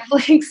watching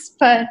Netflix,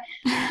 but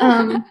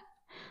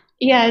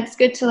yeah, it's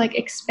good to like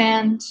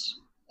expand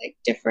like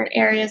different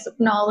areas of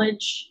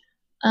knowledge,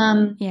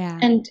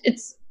 and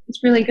it's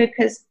it's really good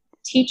because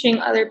teaching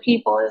other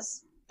people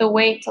is the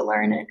way to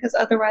learn it, because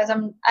otherwise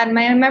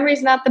my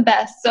memory's not the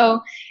best. So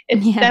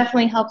it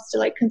definitely helps to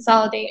like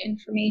consolidate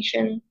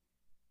information.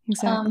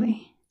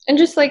 Exactly. And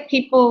just like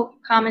people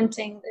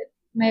commenting that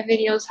my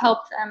videos help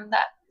them,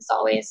 that is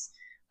always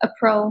a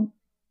pro.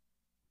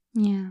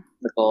 Yeah.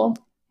 The goal.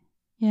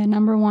 Yeah,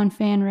 number one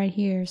fan right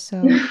here.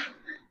 So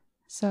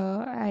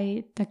so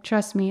I like,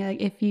 trust me,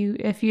 like if you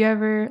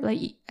ever like,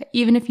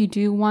 even if you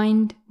do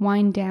wind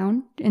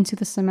down into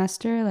the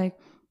semester, like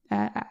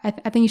I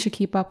think you should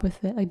keep up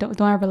with it. Like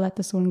don't ever let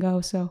this one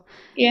go. So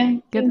yeah,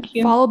 thank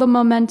you. Follow the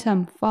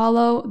momentum.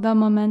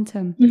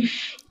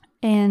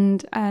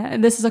 And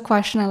this is a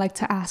question I like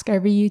to ask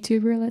every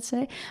YouTuber, let's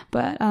say.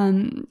 But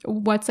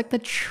what's like the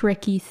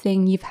tricky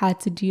thing you've had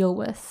to deal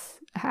with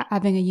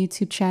having a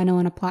YouTube channel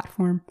and a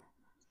platform?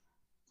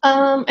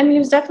 I mean, it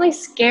was definitely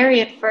scary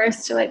at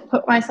first to like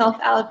put myself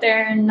out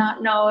there and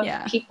not know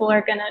if people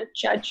are gonna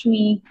judge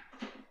me.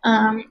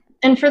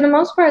 And for the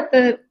most part,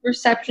 the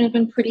reception has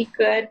been pretty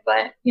good.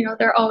 But you know,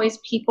 there are always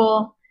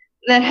people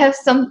that have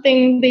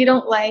something they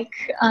don't like.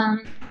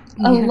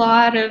 A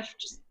lot of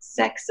just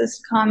sexist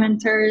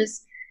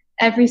commenters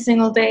every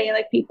single day,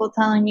 like people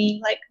telling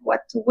me like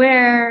what to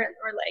wear,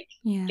 or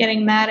like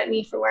getting mad at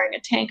me for wearing a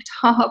tank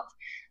top.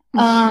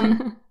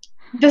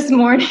 This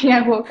morning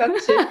I woke up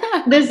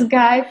to this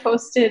guy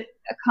posted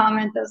a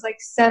comment that was like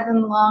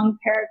 7 long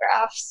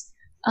paragraphs,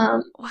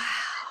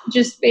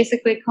 just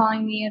basically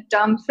calling me a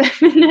dumb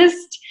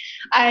feminist.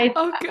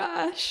 Oh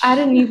gosh. I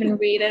didn't even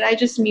read it. I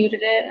just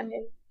muted it. I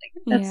mean,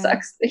 like, that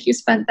sucks that you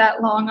spent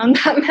that long on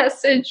that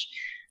message.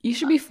 You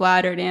should be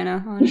flattered,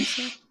 Anna,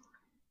 honestly.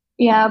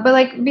 Yeah, but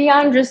like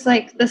beyond just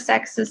like the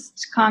sexist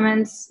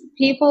comments,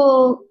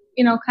 people,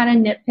 you know, kind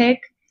of nitpick,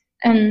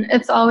 and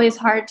it's always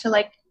hard to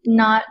like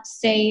not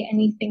say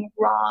anything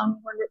wrong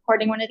when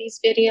recording one of these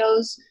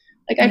videos.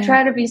 Like I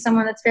try to be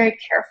someone that's very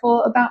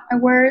careful about my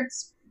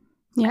words,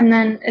 and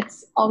then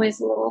it's always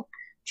a little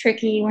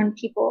tricky when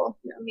people,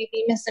 you know,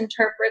 maybe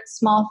misinterpret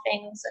small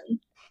things,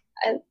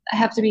 and I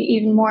have to be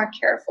even more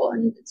careful,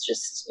 and it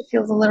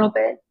feels a little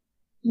bit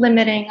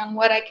limiting on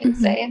what I can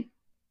say.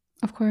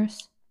 Of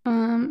course.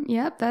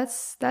 Yep,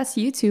 that's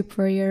YouTube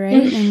for you,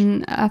 right?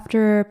 And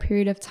after a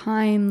period of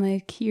time,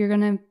 like you're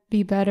gonna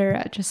be better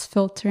at just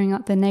filtering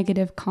out the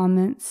negative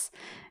comments.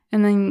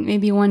 And then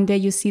maybe one day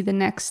you see the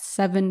next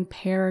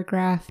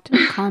 7-paragraphed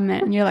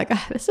comment and you're like,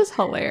 this is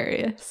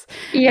hilarious.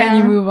 And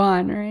you move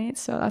on, right?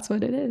 So that's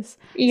what it is.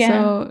 Yeah.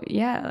 So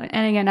yeah.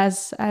 And again,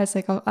 as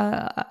like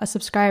a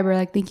subscriber,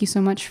 like thank you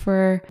so much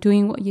for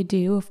doing what you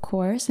do, of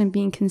course, and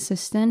being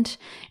consistent.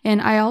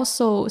 And I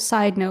also,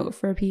 side note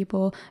for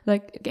people,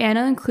 like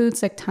Anna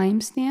includes like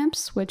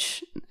timestamps,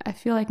 which I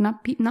feel like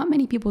not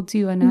many people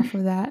do enough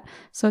of that.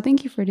 So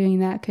thank you for doing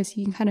that, because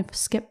you can kind of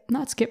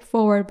not skip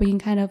forward, but you can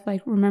kind of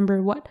like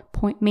remember what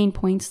main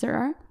points there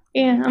are.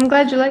 Yeah, I'm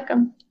glad you like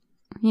them.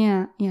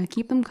 Yeah,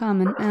 keep them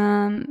coming.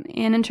 And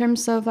in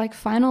terms of like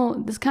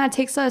this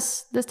takes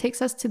us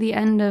to the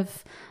end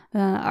of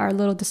our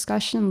little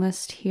discussion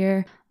list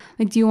here.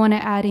 Like, do you want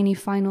to add any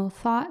final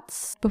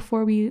thoughts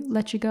before we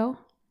let you go?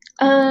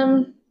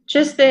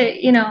 Just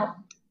that, you know,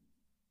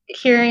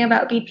 hearing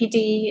about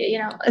BPD, you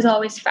know, is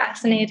always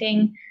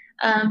fascinating,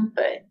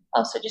 but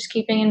also just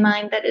keeping in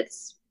mind that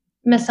it's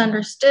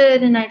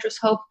misunderstood, and I just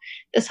hope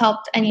this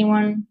helped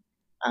anyone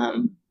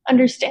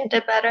understand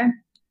it better.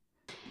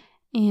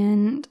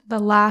 And the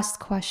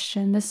last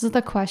question, this is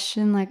the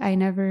question like I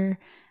never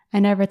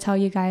tell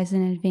you guys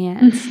in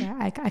advance.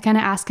 I kind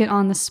of ask it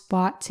on the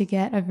spot to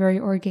get a very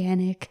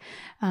organic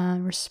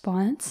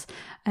response.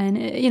 And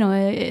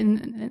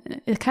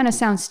it kind of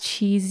sounds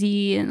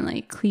cheesy and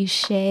like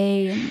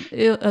cliche and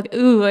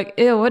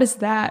ew, what is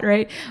that,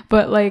 right?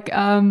 But like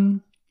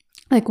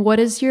what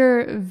is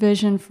your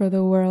vision for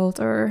the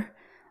world, or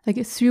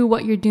like through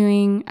what you're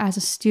doing as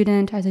a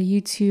student, as a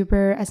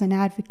YouTuber, as an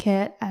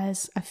advocate,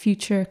 as a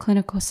future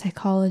clinical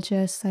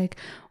psychologist? Like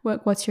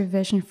what's your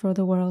vision for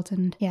the world?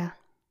 And yeah.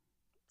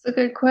 It's a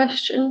good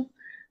question.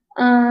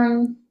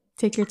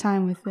 Take your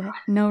time with it.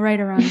 No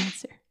right or wrong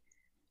answer.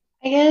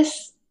 I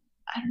guess,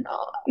 I don't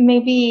know,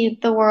 maybe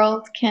the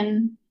world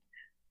can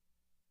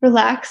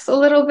relax a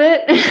little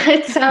bit.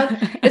 It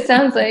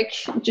sounds like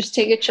just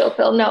take a chill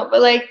pill. No, but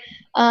like,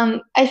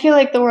 I feel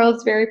like the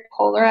world's very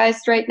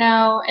polarized right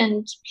now,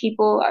 and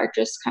people are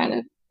just kind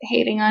of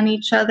hating on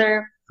each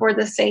other for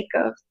the sake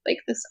of like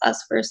this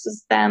us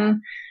versus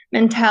them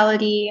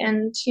mentality.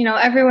 And, you know,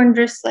 everyone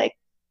just like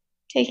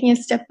taking a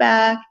step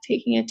back,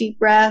 taking a deep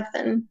breath,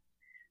 and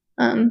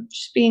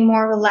just being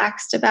more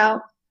relaxed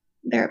about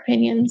their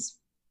opinions.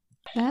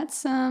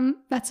 That's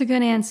a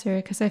good answer,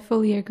 because I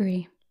fully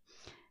agree.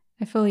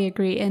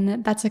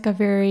 And that's like a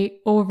very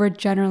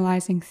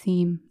overgeneralizing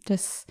theme.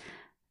 Just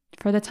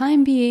for the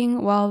time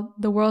being, while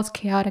the world's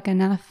chaotic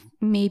enough,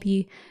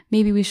 maybe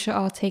we should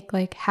all take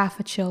like half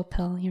a chill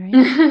pill,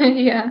 right?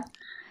 Yeah.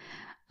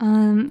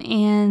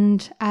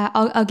 And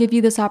I'll give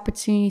you this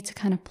opportunity to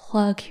kind of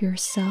plug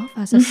yourself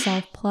as a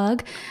self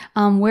plug.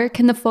 Where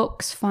can the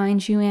folks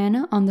find you,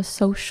 Anna, on the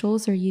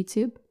socials or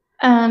YouTube?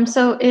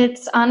 So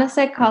it's Ana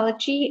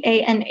Psychology,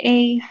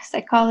 ANA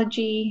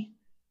Psychology,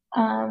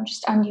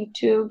 just on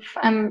YouTube.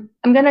 I'm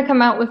gonna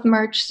come out with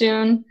merch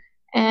soon,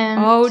 and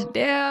Oh,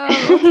 damn.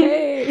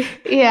 Okay.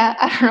 yeah,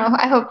 I don't know.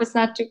 I hope it's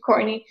not too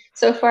corny.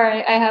 So far,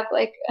 I have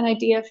like an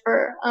idea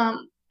for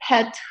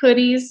pet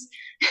hoodies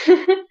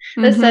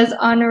that says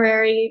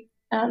honorary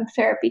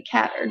therapy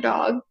cat or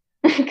dog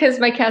because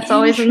my cat's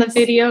always in the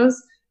videos.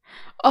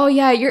 Oh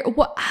yeah,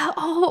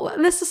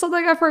 this is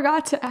something I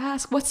forgot to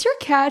ask. What's your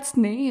cat's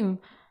name?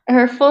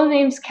 Her full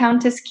name's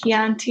Countess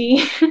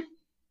Chianti.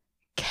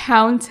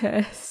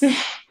 Countess.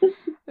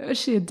 Is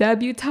she a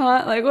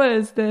debutante? Like, what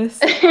is this?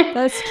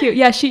 That's cute.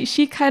 Yeah,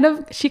 she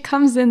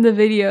comes in the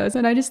videos,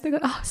 and I just think,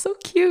 oh, so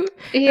cute.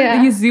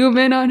 Yeah. You zoom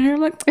in on her,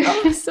 I'm like,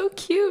 oh, so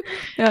cute.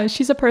 Yeah,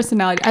 she's a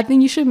personality. I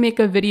think you should make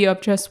a video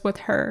up just with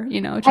her.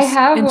 Just I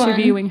have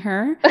interviewing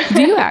her.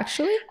 Do you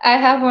actually? I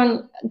have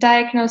one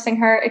diagnosing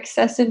her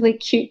excessively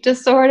cute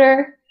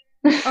disorder.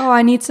 Oh,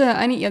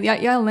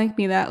 yeah, link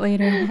me that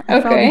later.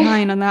 I fell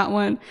behind on that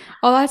one.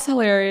 Oh, that's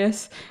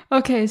hilarious.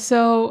 Okay,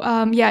 so,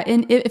 yeah,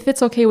 and if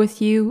it's okay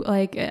with you,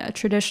 like,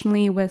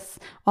 traditionally with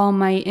all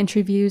my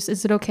interviews,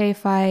 is it okay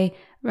if I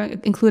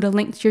include a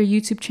link to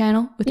your YouTube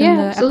channel within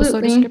the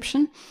episode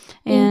description?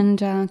 And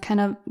kind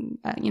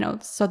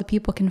of, so the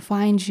people can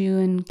find you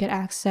and get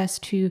access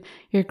to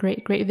your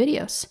great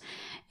videos.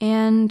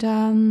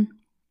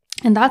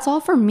 And that's all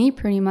for me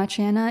pretty much,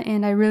 Anna.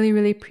 And I really,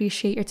 really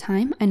appreciate your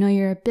time. I know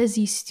you're a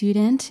busy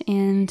student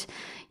and,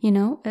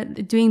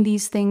 doing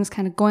these things,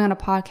 kind of going on a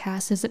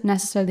podcast isn't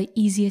necessarily the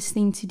easiest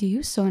thing to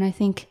do. So, and I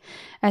think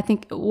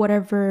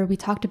whatever we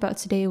talked about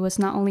today was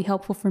not only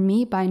helpful for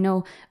me, but I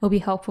know it'll be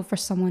helpful for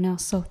someone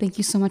else. So thank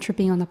you so much for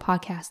being on the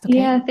podcast. Okay?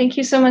 Yeah, thank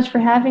you so much for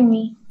having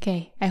me.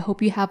 Okay. I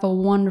hope you have a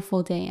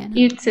wonderful day, Anna.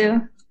 You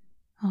too.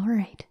 All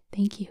right.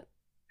 Thank you.